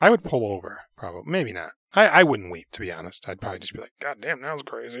too. I would pull over, probably. Maybe not. I wouldn't weep, to be honest. I'd probably just be like, "God damn, that was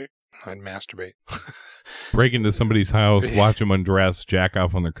crazy." I'd masturbate. Break into somebody's house, watch them undress, jack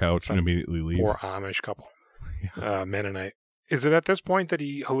off on their couch, and immediately leave. Poor Amish couple. Mennonite. Is it at this point that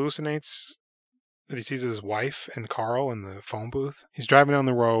he hallucinates, that he sees his wife and Carl in the phone booth? He's driving down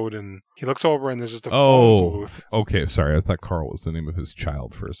the road and he looks over and there's just a phone booth. Okay, sorry. I thought Carl was the name of his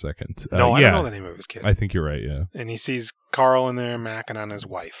child for a second. No, I don't know the name of his kid. I think you're right, yeah. And he sees Carl in there macking on his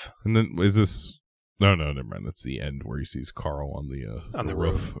wife. And then is this... No, never mind. That's the end where he sees Carl on the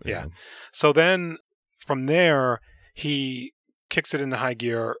roof. Yeah. So then from there, he kicks it into high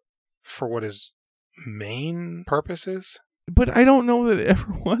gear for what his main purpose is. But I don't know that it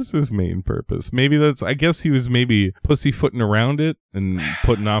ever was his main purpose. Maybe I guess he was maybe pussyfooting around it and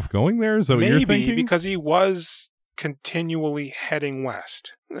putting off going there. Is that what you're thinking? Maybe because he was continually heading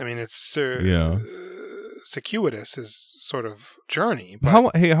west. I mean, it's circuitous, his sort of journey. But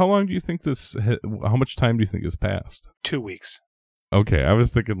how long do you think how much time do you think has passed? 2 weeks. Okay, I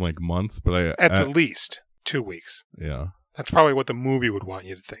was thinking like months, but At the least, 2 weeks. Yeah. That's probably what the movie would want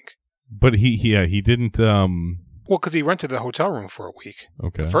you to think. But he didn't... Well, because he rented the hotel room for a week.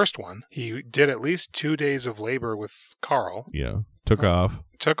 Okay. The first one. He did at least 2 days of labor with Carl. Yeah. Took off.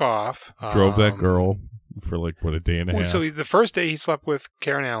 Drove that girl for like, a day and a half? So the first day he slept with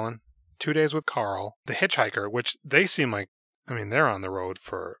Karen Allen, 2 days with Carl, the hitchhiker, which they seem like, I mean, they're on the road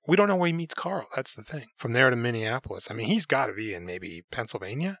we don't know where he meets Carl. That's the thing. From there to Minneapolis. I mean, he's got to be in maybe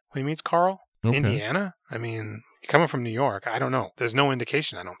Pennsylvania when he meets Carl. Okay. Indiana? I mean, coming from New York, I don't know. There's no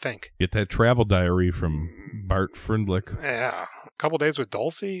indication, I don't think. Get that travel diary from Bart Frindlich. Yeah. A couple days with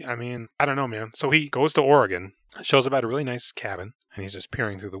Dulcie? I mean, I don't know, man. So he goes to Oregon, shows up at a really nice cabin, and he's just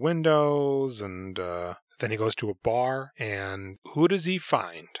peering through the windows, and then he goes to a bar, and who does he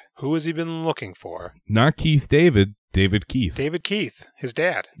find? Who has he been looking for? Not Keith David Keith. David Keith, his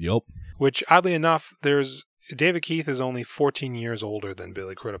dad. Yep. Which, oddly enough, David Keith is only 14 years older than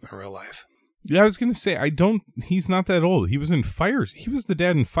Billy Crudup in real life. Yeah, I was going to say, he's not that old. He was the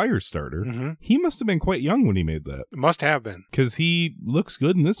dad in Firestarter. Mm-hmm. He must have been quite young when he made that. Must have been. Because he looks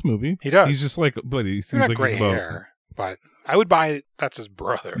good in this movie. He does. He's just like, but he seems like gray he's about... hair, but I would buy that's his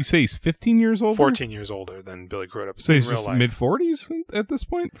brother. You say he's 15 years older? 14 years older than Billy Crudup. So he's just mid-40s at this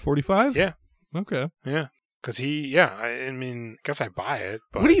point? 45? Yeah. Okay. Yeah. Because I mean, I guess I buy it.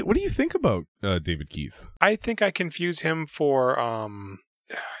 But what do you think about David Keith? I think I confuse him for...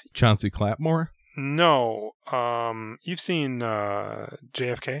 Chauncey Clapmore? No. You've seen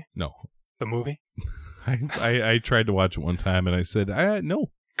JFK? No. The movie? I tried to watch it one time and I said,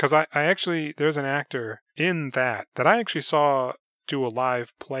 no. Because I actually, there's an actor in that I actually saw do a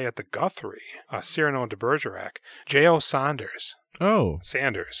live play at the Guthrie, Cyrano de Bergerac, J.O. Sanders. Oh.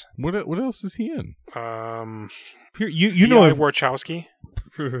 Sanders. What else is he in? Here, you know Warchowski.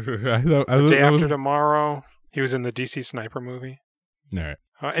 The Day After Tomorrow. He was in the DC Sniper movie. All right.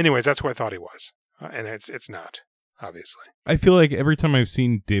 Anyways, that's what I thought he was. And it's not, obviously. I feel like every time I've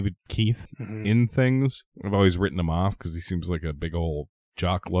seen David Keith in things, I've always written him off because he seems like a big old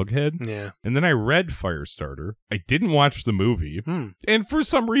jock lughead. Yeah. And then I read Firestarter. I didn't watch the movie. And for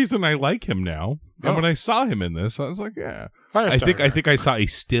some reason, I like him now. And when I saw him in this, I was like, yeah. I think I saw a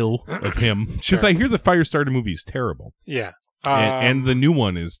still of him. Because I hear the Firestarter movie is terrible. Yeah. And the new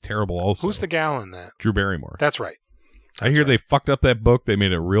one is terrible also. Who's the gal in that? Drew Barrymore. That's right. I hear they fucked up that book. They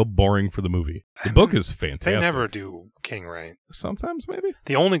made it real boring for the movie. The book is fantastic. They never do King right. Sometimes, maybe.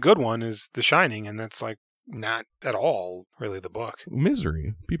 The only good one is The Shining, and that's like not at all really the book.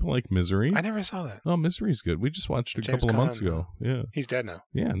 Misery. People like Misery. I never saw that. Oh, Misery's good. We just watched it a couple of months ago. Yeah. He's dead now.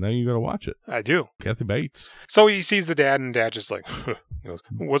 Yeah, now you got to watch it. I do. Kathy Bates. So he sees the dad, and dad just like, he goes,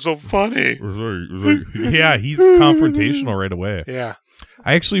 what's so funny? Yeah, he's confrontational right away. Yeah.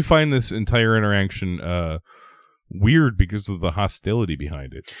 I actually find this entire interaction weird because of the hostility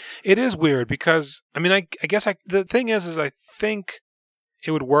behind it. It is weird because, I mean, I guess the thing is I think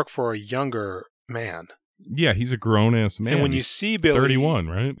it would work for a younger man. Yeah, he's a grown-ass man. And when you see Billy... 31,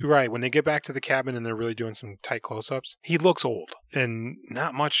 right? Right. When they get back to the cabin and they're really doing some tight close-ups, he looks old and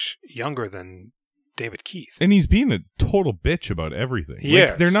not much younger than David Keith. And he's being a total bitch about everything.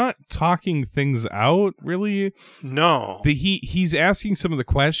 Yes. They're not talking things out, really. No. He's asking some of the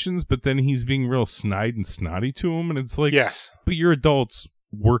questions, but then he's being real snide and snotty to him, and it's like, yes, but you're adults,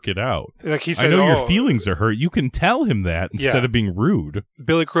 work it out. Like he said, I know your feelings are hurt. You can tell him that instead of being rude.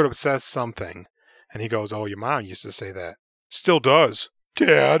 Billy Crudup says something, and he goes, oh, your mom used to say that. Still does,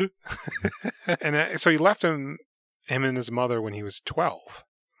 Dad. And so he left him and his mother when he was 12.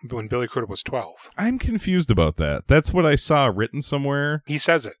 When Billy Crudup was 12. I'm confused about that. That's what I saw written somewhere. He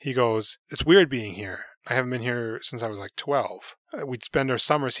says it. He goes, it's weird being here. I haven't been here since I was like 12. We'd spend our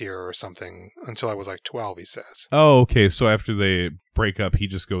summers here or something until I was like 12, he says. Oh, okay. So after they break up, he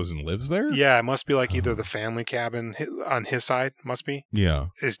just goes and lives there? Yeah, it must be like either the family cabin on his side, must be. Yeah.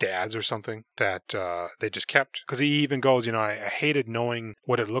 His dad's or something that they just kept. Because he even goes, I hated knowing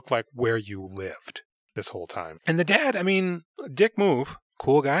what it looked like where you lived this whole time. And the dad, I mean, dick move.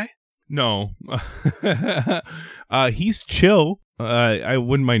 Cool guy? No. He's chill. I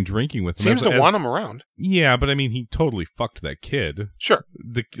wouldn't mind drinking with him. Seems to want him around. Yeah, but I mean, he totally fucked that kid. Sure.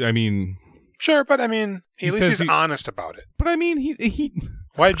 Sure, but I mean, at least he's honest about it. But I mean, he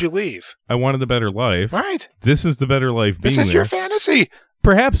Why did you leave? I wanted a better life. Right. This is the better life being there. This is your fantasy.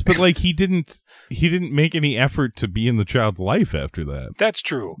 Perhaps, but like he didn't make any effort to be in the child's life after that. That's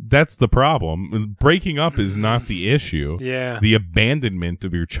true. That's the problem. Breaking up is not the issue. Yeah. The abandonment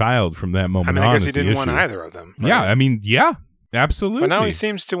of your child from that moment I on guess is he the didn't want issue. either of them. Right? Yeah, I mean, yeah, absolutely. But now he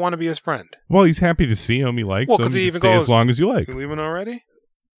seems to want to be his friend. Well, he's happy to see him. He likes him. 'cause he You even can stay goes, as long as you like. You leaving already?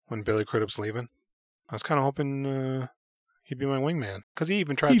 When Billy Crudup's leaving? I was kind of hoping he'd be my wingman. Because he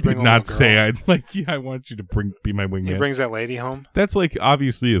even tries He to bring did a not little say, girl. I want you to be my wingman. He brings that lady home. That's like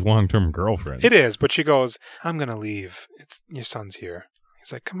obviously his long-term girlfriend. It is, but she goes, I'm going to leave. Your son's here.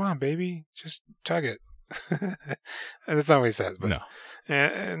 He's like, come on, baby. Just tug it. And that's not what he says. But, no.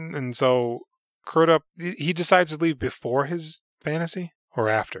 And so Crudup, he decides to leave before his fantasy or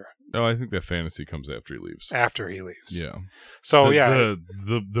after? Oh, I think that fantasy comes after he leaves. After he leaves. Yeah. So,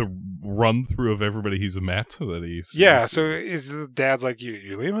 The run through of everybody he's met that he's. Yeah, so his dad's like,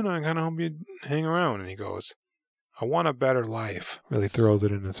 you leaving? I kind of hope you hang around. And he goes, I want a better life. Really throws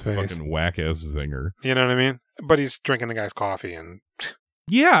it in his face. Fucking whack-ass zinger. You know what I mean? But he's drinking the guy's coffee and...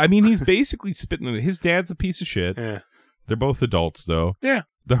 Yeah, I mean, he's basically spitting it. His dad's a piece of shit. Yeah. They're both adults, though. Yeah.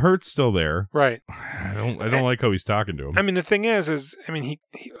 The hurt's still there. Right. I don't like how he's talking to him. I mean, the thing is he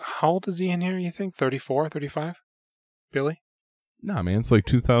how old is he in here, you think? 34, 35? Billy? Nah, man, it's like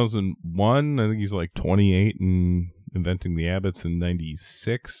 2001. I think he's like 28 and Inventing the Abbots in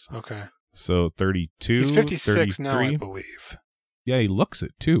 96. Okay. So 32. He's 56 33. now, I believe. Yeah, he looks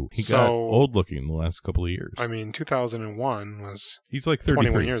it, too. He got old looking in the last couple of years. I mean, 2001 was... He's like 33.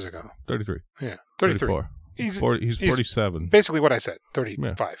 21 years ago. 33. Yeah, 33. 34. He's 47. Basically what I said,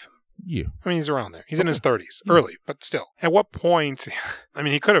 35. Yeah. I mean, he's around there. He's in his 30s, early, but still. At what point, I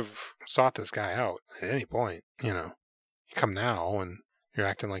mean, he could have sought this guy out at any point, you know. You come now and you're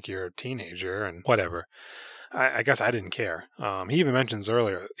acting like you're a teenager and whatever. I guess I didn't care. He even mentions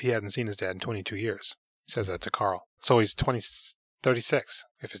earlier he hadn't seen his dad in 22 years. He says that to Carl. So he's 36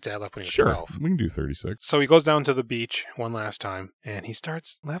 if his dad left when he was 12. We can do 36. So he goes down to the beach one last time and he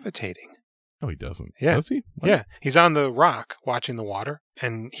starts levitating. Oh, he doesn't. Yeah. Does he? What? Yeah. He's on the rock watching the water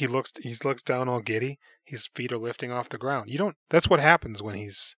and he looks down all giddy. His feet are lifting off the ground. That's what happens when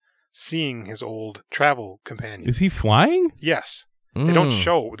he's seeing his old travel companions. Is he flying? Yes. They don't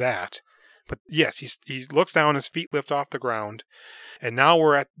show that. But yes, he looks down, his feet lift off the ground. And now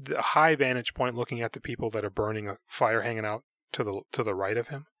we're at the high vantage point looking at the people that are burning a fire hanging out to the right of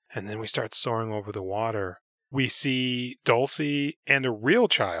him. And then we start soaring over the water. We see Dulcie and a real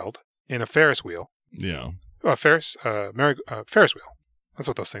child in a Ferris wheel. Yeah. Ferris wheel. That's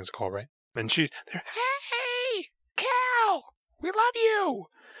what those things are called, right? And they're, hey, Cal, we love you.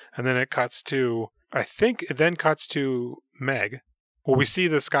 And then it cuts to Meg. Well, we see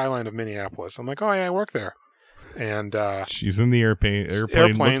the skyline of Minneapolis. I'm like, oh yeah, I work there. And she's in the airplane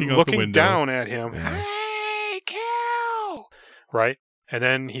looking down at him. Yeah. Hey, Cal! Right? And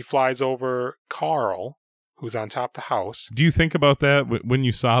then he flies over Carl, who's on top of the house. Do you think about that when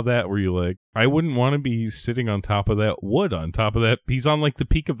you saw that? Were you like, I wouldn't want to be sitting on top of that wood, on top of that? He's on like the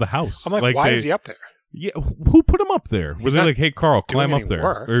peak of the house. I'm like why is he up there? Yeah, who put him up there? Was they like, hey, Carl, climb up there?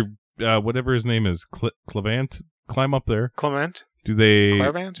 Work. Or whatever his name is, Clevant, climb up there. Clement? Do they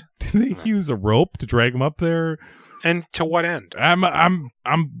Clairvant? Use a rope to drag him up there? And to what end? I'm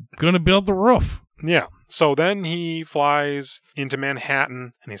gonna build the roof. Yeah. So then he flies into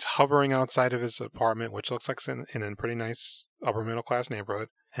Manhattan and he's hovering outside of his apartment, which looks like it's in a pretty nice upper middle class neighborhood.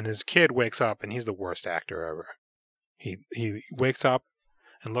 And his kid wakes up and he's the worst actor ever. He wakes up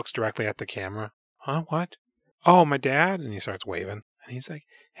and looks directly at the camera. Huh? What? Oh, my dad? And he starts waving. And he's like,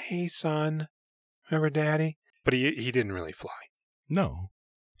 hey, son, remember daddy? But he didn't really fly. No.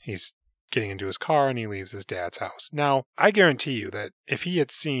 He's getting into his car and he leaves his dad's house. Now, I guarantee you that if he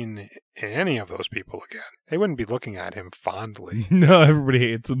had seen any of those people again, they wouldn't be looking at him fondly. No, everybody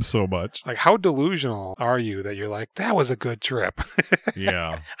hates him so much. Like, how delusional are you that you're like, that was a good trip?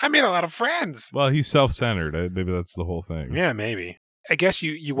 Yeah. I made a lot of friends. Well, he's self-centered. Maybe that's the whole thing. Yeah, maybe. I guess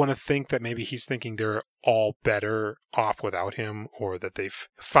you want to think that maybe he's thinking they're all better off without him, or that they've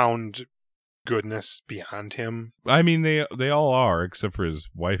found goodness beyond him. I mean, they all are, except for his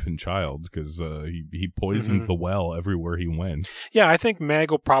wife and child, because he poisoned the well everywhere he went. Yeah, I think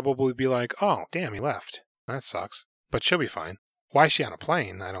Meg will probably be like, oh, damn, he left. That sucks. But she'll be fine. Why is she on a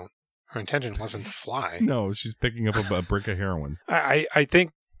plane? Her intention wasn't to fly. No, she's picking up a brick of heroin. I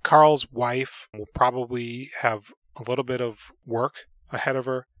think Carl's wife will probably have a little bit of work ahead of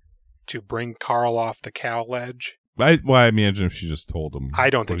her to bring Carl off the Cal ledge. I imagine if she just told him. I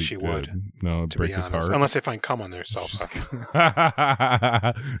don't think she would. No, it'd break his heart. Unless they find cum on their sofa.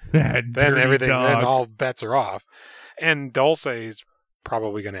 Then all bets are off. And Dulce is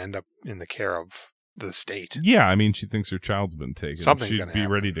probably going to end up in the care of the state. Yeah, I mean, she thinks her child's been taken. Something's She'd gonna be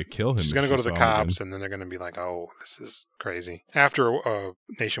happen. ready to kill him. She's if going to she go to the saw him cops, again. and then they're going to be like, oh, this is crazy. After a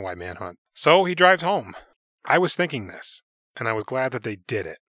nationwide manhunt. So he drives home. I was thinking this, and I was glad that they did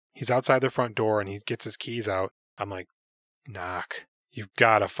it. He's outside the front door, and he gets his keys out. I'm like, knock. You've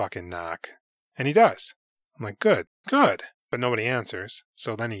got to fucking knock. And he does. I'm like, good. But nobody answers.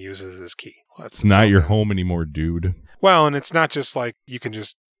 So then he uses his key. It's not your home anymore, dude. Well, and it's not just like you can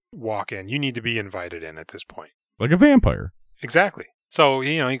just walk in. You need to be invited in at this point. Like a vampire. Exactly. So,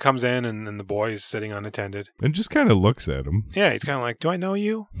 he comes in, and then the boy is sitting unattended. And just kind of looks at him. Yeah, he's kind of like, do I know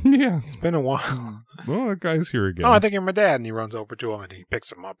you? Yeah. It's been a while. Oh, that guy's here again. Oh, I think you're my dad. And he runs over to him, and he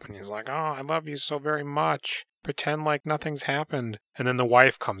picks him up, and he's like, oh, I love you so very much. Pretend like nothing's happened. And then the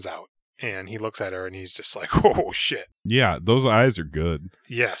wife comes out, and he looks at her, and he's just like, oh, shit. Yeah, those eyes are good.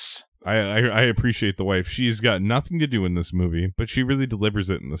 Yes. I appreciate the wife. She's got nothing to do in this movie, but she really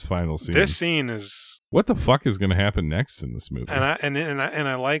delivers it in this final scene. This scene is... What the fuck is going to happen next in this movie? And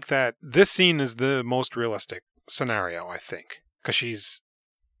I like that this scene is the most realistic scenario, I think. Because she's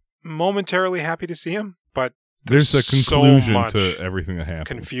momentarily happy to see him, but there's a so conclusion much to everything that happened.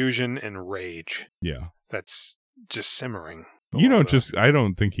 confusion and rage. Yeah. That's just simmering. I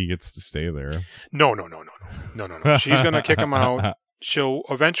don't think he gets to stay there. No. She's going to kick him out. She'll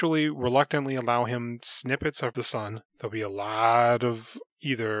eventually reluctantly allow him snippets of the son. There'll be a lot of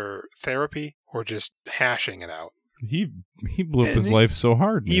either therapy or just hashing it out. He blew up his life so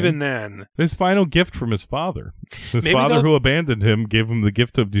hard, man. Even then. His final gift from his father. His Maybe father who abandoned him gave him the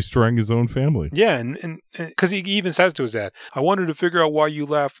gift of destroying his own family. Yeah, and because he even says to his dad, I wanted to figure out why you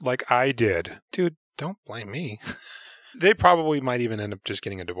left like I did. Dude, don't blame me. They probably might even end up just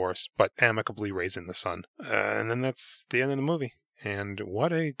getting a divorce, but amicably raising the son. And then that's the end of the movie. And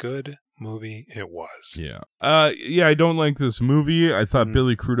what a good movie it was. Yeah. I don't like this movie. I thought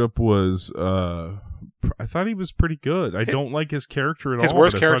Billy Crudup was... I thought he was pretty good. I don't like his character at all. His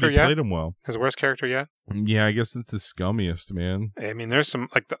worst but character I thought he yet? played him well. His worst character yet? Yeah, I guess it's his scummiest, man. I mean, there's some,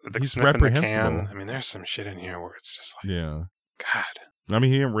 like, the He's sniff in the can. reprehensible. I mean, there's some shit in here where it's just like, Yeah. God. I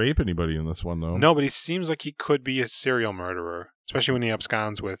mean, he didn't rape anybody in this one, though. No, but he seems like he could be a serial murderer, especially when he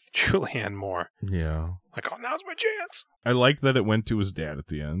absconds with Julianne Moore. Yeah. Like, oh, now's my chance. I liked that it went to his dad at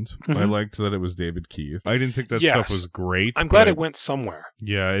the end. I liked that it was David Keith. I didn't think that Yes. stuff was great. I'm glad it went somewhere.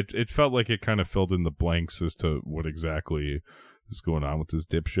 Yeah, it felt like it kind of filled in the blanks as to what exactly is going on with this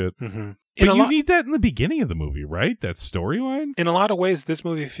dipshit. Mm-hmm. But you need that in the beginning of the movie, right? That storyline? In a lot of ways, this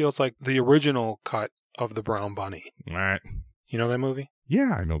movie feels like the original cut of The Brown Bunny. Right. You know that movie?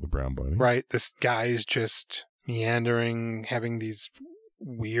 Yeah, I know the Brown Bunny. Right. This guy is just meandering, having these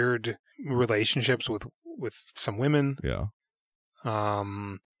weird relationships with some women. Yeah.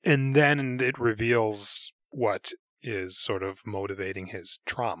 And then it reveals what is sort of motivating his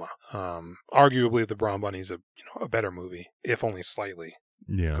trauma. Arguably, The Brown Bunny is a better movie, if only slightly.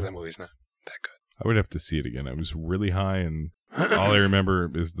 Yeah. Because that movie's not that good. I would have to see it again. I was really high, and all I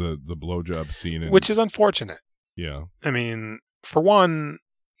remember is the blowjob scene. Which is unfortunate. Yeah. I mean, for one,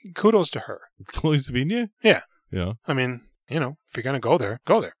 kudos to her. Chloe Sevigny? Yeah. Yeah. I mean, if you're going to go there,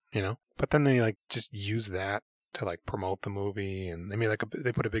 But then they just use that to promote the movie, and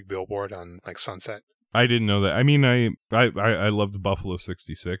they put a big billboard on Sunset. I didn't know that. I mean, I loved Buffalo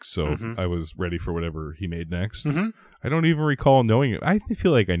 66, so I was ready for whatever he made next. Mm-hmm. I don't even recall knowing it. I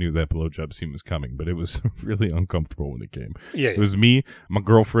feel like I knew that blowjob scene was coming, but it was really uncomfortable when it came. Yeah. It was me, my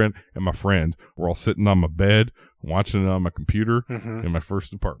girlfriend, and my friend. We're all sitting on my bed, watching it on my computer in my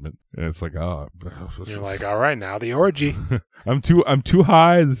first apartment, and it's like, oh, you're like, all right, now the orgy. I'm too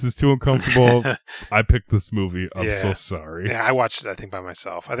high. This is too uncomfortable. I picked this movie. I'm so sorry. Yeah, I watched it, I think, by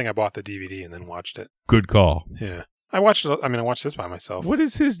myself. I think I bought the DVD and then watched it. Good call. Yeah. I watched this by myself. What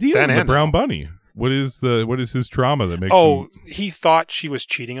is his deal with the Brown Bunny? What is his trauma that makes him... he thought she was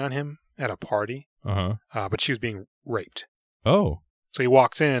cheating on him at a party. Uh-huh. But she was being raped. Oh. So he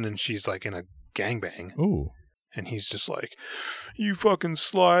walks in and she's in a gangbang. Oh. And he's just like, you fucking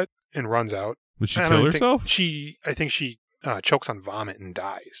slut, and runs out. Did she kill herself? I think she chokes on vomit and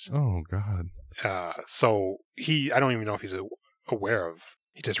dies. Oh, God. So I don't even know if he's aware of,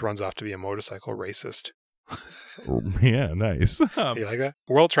 he just runs off to be a motorcycle racist. Yeah, nice. You like that?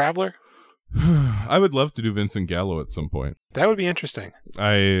 World Traveler? I would love to do Vincent Gallo at some point. That would be interesting.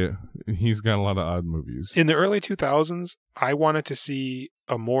 He's got a lot of odd movies. In the early 2000s, I wanted to see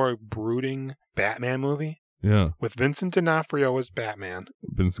a more brooding Batman movie. Yeah. With Vincent D'Onofrio as Batman.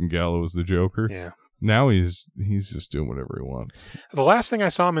 Vincent Gallo as the Joker. Yeah. Now he's just doing whatever he wants. The last thing I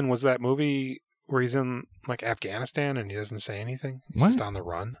saw him in was that movie where he's in Afghanistan and he doesn't say anything. He's just on the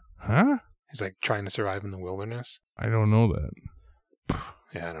run. Huh? He's trying to survive in the wilderness. I don't know that.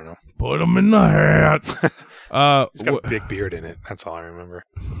 Yeah, I don't know. Put him in the hat. He's got a big beard in it. That's all I remember.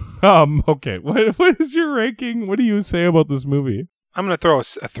 Okay. What is your ranking? What do you say about this movie? I'm going to throw a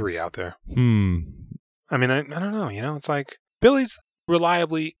 3 out there. I mean, I don't know. You know, it's like Billy's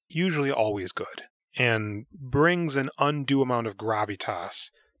reliably, usually always good, and brings an undue amount of gravitas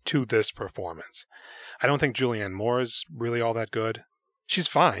to this performance. I don't think Julianne Moore is really all that good. She's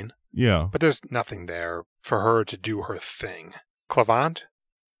fine. Yeah. But there's nothing there for her to do her thing. Clavant?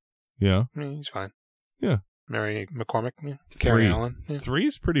 Yeah. I mean, he's fine. Yeah. Mary McCormick? Yeah. Carrie Allen? Yeah. 3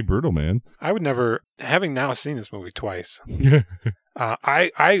 is pretty brutal, man. I would never, having now seen this movie twice, Yeah.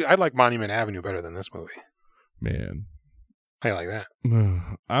 I like Monument Avenue better than this movie. Man. How you like that?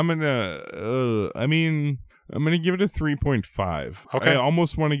 I'm gonna give it a 3.5. Okay. I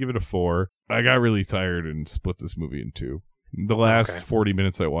almost want to give it a 4. I got really tired and split this movie in 2. The last 40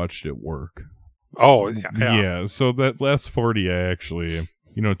 minutes I watched at work. Oh, yeah. Yeah, so that last 40, I actually,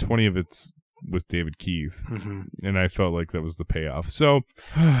 20 of it's with David Keith, and I felt like that was the payoff. So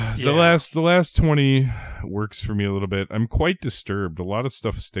the last 20 works for me a little bit. I'm quite disturbed. A lot of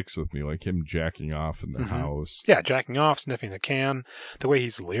stuff sticks with me, like him jacking off in the house. Yeah, jacking off, sniffing the can, the way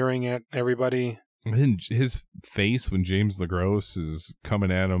he's leering at everybody. And his face when James LaGrosse is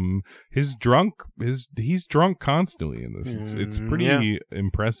coming at him, he's drunk constantly in this. It's pretty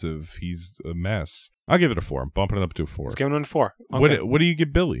impressive. He's a mess. I'll give it a 4. I'm bumping it up to a 4. Let's give it a 4. Okay. What do you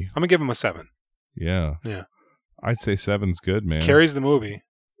give Billy? I'm gonna give him a 7. Yeah. Yeah. I'd say 7's good, man. Carries the movie.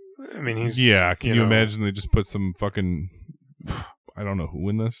 I mean, he's... Yeah, can you imagine they just put some fucking... I don't know who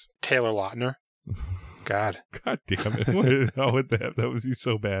in this? Taylor Lautner. God damn it. That would be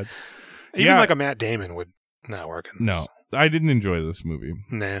so bad. Even like a Matt Damon would not work in this. No, I didn't enjoy this movie.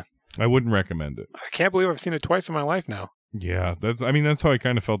 Nah. I wouldn't recommend it. I can't believe I've seen it twice in my life now. Yeah, that's how I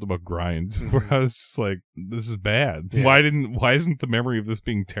kind of felt about Grind, where I was like, this is bad. Yeah. Why isn't the memory of this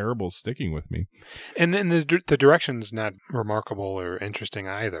being terrible sticking with me? And the direction's not remarkable or interesting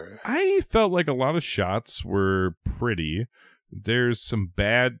either. I felt like a lot of shots were pretty. There's some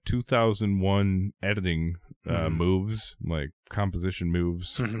bad 2001 editing moves, like composition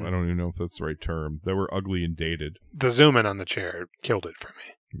moves. I don't even know if that's the right term. That were ugly and dated. The zoom in on the chair killed it for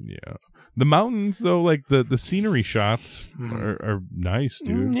me. Yeah. The mountains, though, like the scenery shots are nice,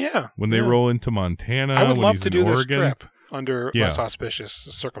 dude. Yeah. When they roll into Montana, I would when love he's to in do this Oregon. trip under less auspicious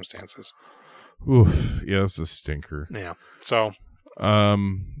circumstances. Oof. Yeah, it's a stinker. Yeah. So.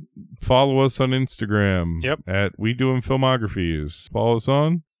 Follow us on Instagram. Yep. At We Doing Filmographies. Follow us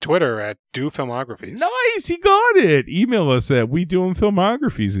on Twitter at Do Filmographies. Nice, he got it. Email us at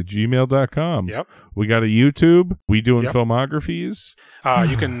WeDoingFilmographies@gmail.com. Yep. We got a YouTube. We Doing Filmographies.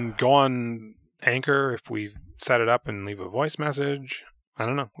 You can go on Anchor if we set it up and leave a voice message. I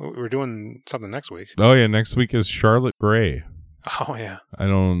don't know. We're doing something next week. Oh yeah, next week is Charlotte Gray. Oh yeah.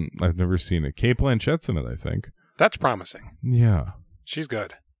 I've never seen it. Kate Blanchett's in it, I think. That's promising. Yeah. She's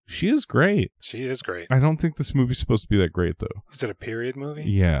good. She is great. She is great. I don't think this movie's supposed to be that great, though. Is it a period movie?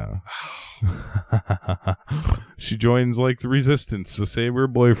 Yeah. She joins, like, the resistance to save her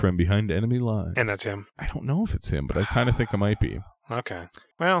boyfriend behind enemy lines. And that's him? I don't know if it's him, but I kind of think it might be. Okay.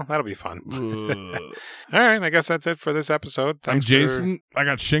 Well, that'll be fun. All right. I guess that's it for this episode. I'm Jason. I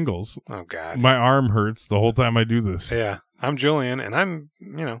got shingles. Oh, God. My arm hurts the whole time I do this. Yeah. I'm Julian, and I'm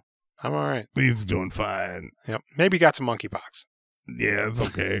all right. He's doing fine. Yep. Maybe got some monkeypox. Yeah, it's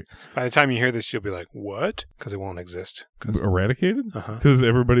okay. By the time you hear this, you'll be like, what? Because it won't exist. Eradicated? Because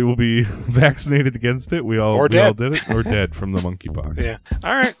everybody will be vaccinated against it. We all did it. Or dead from the monkeypox. Yeah.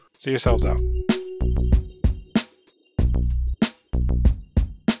 All right. See yourselves out.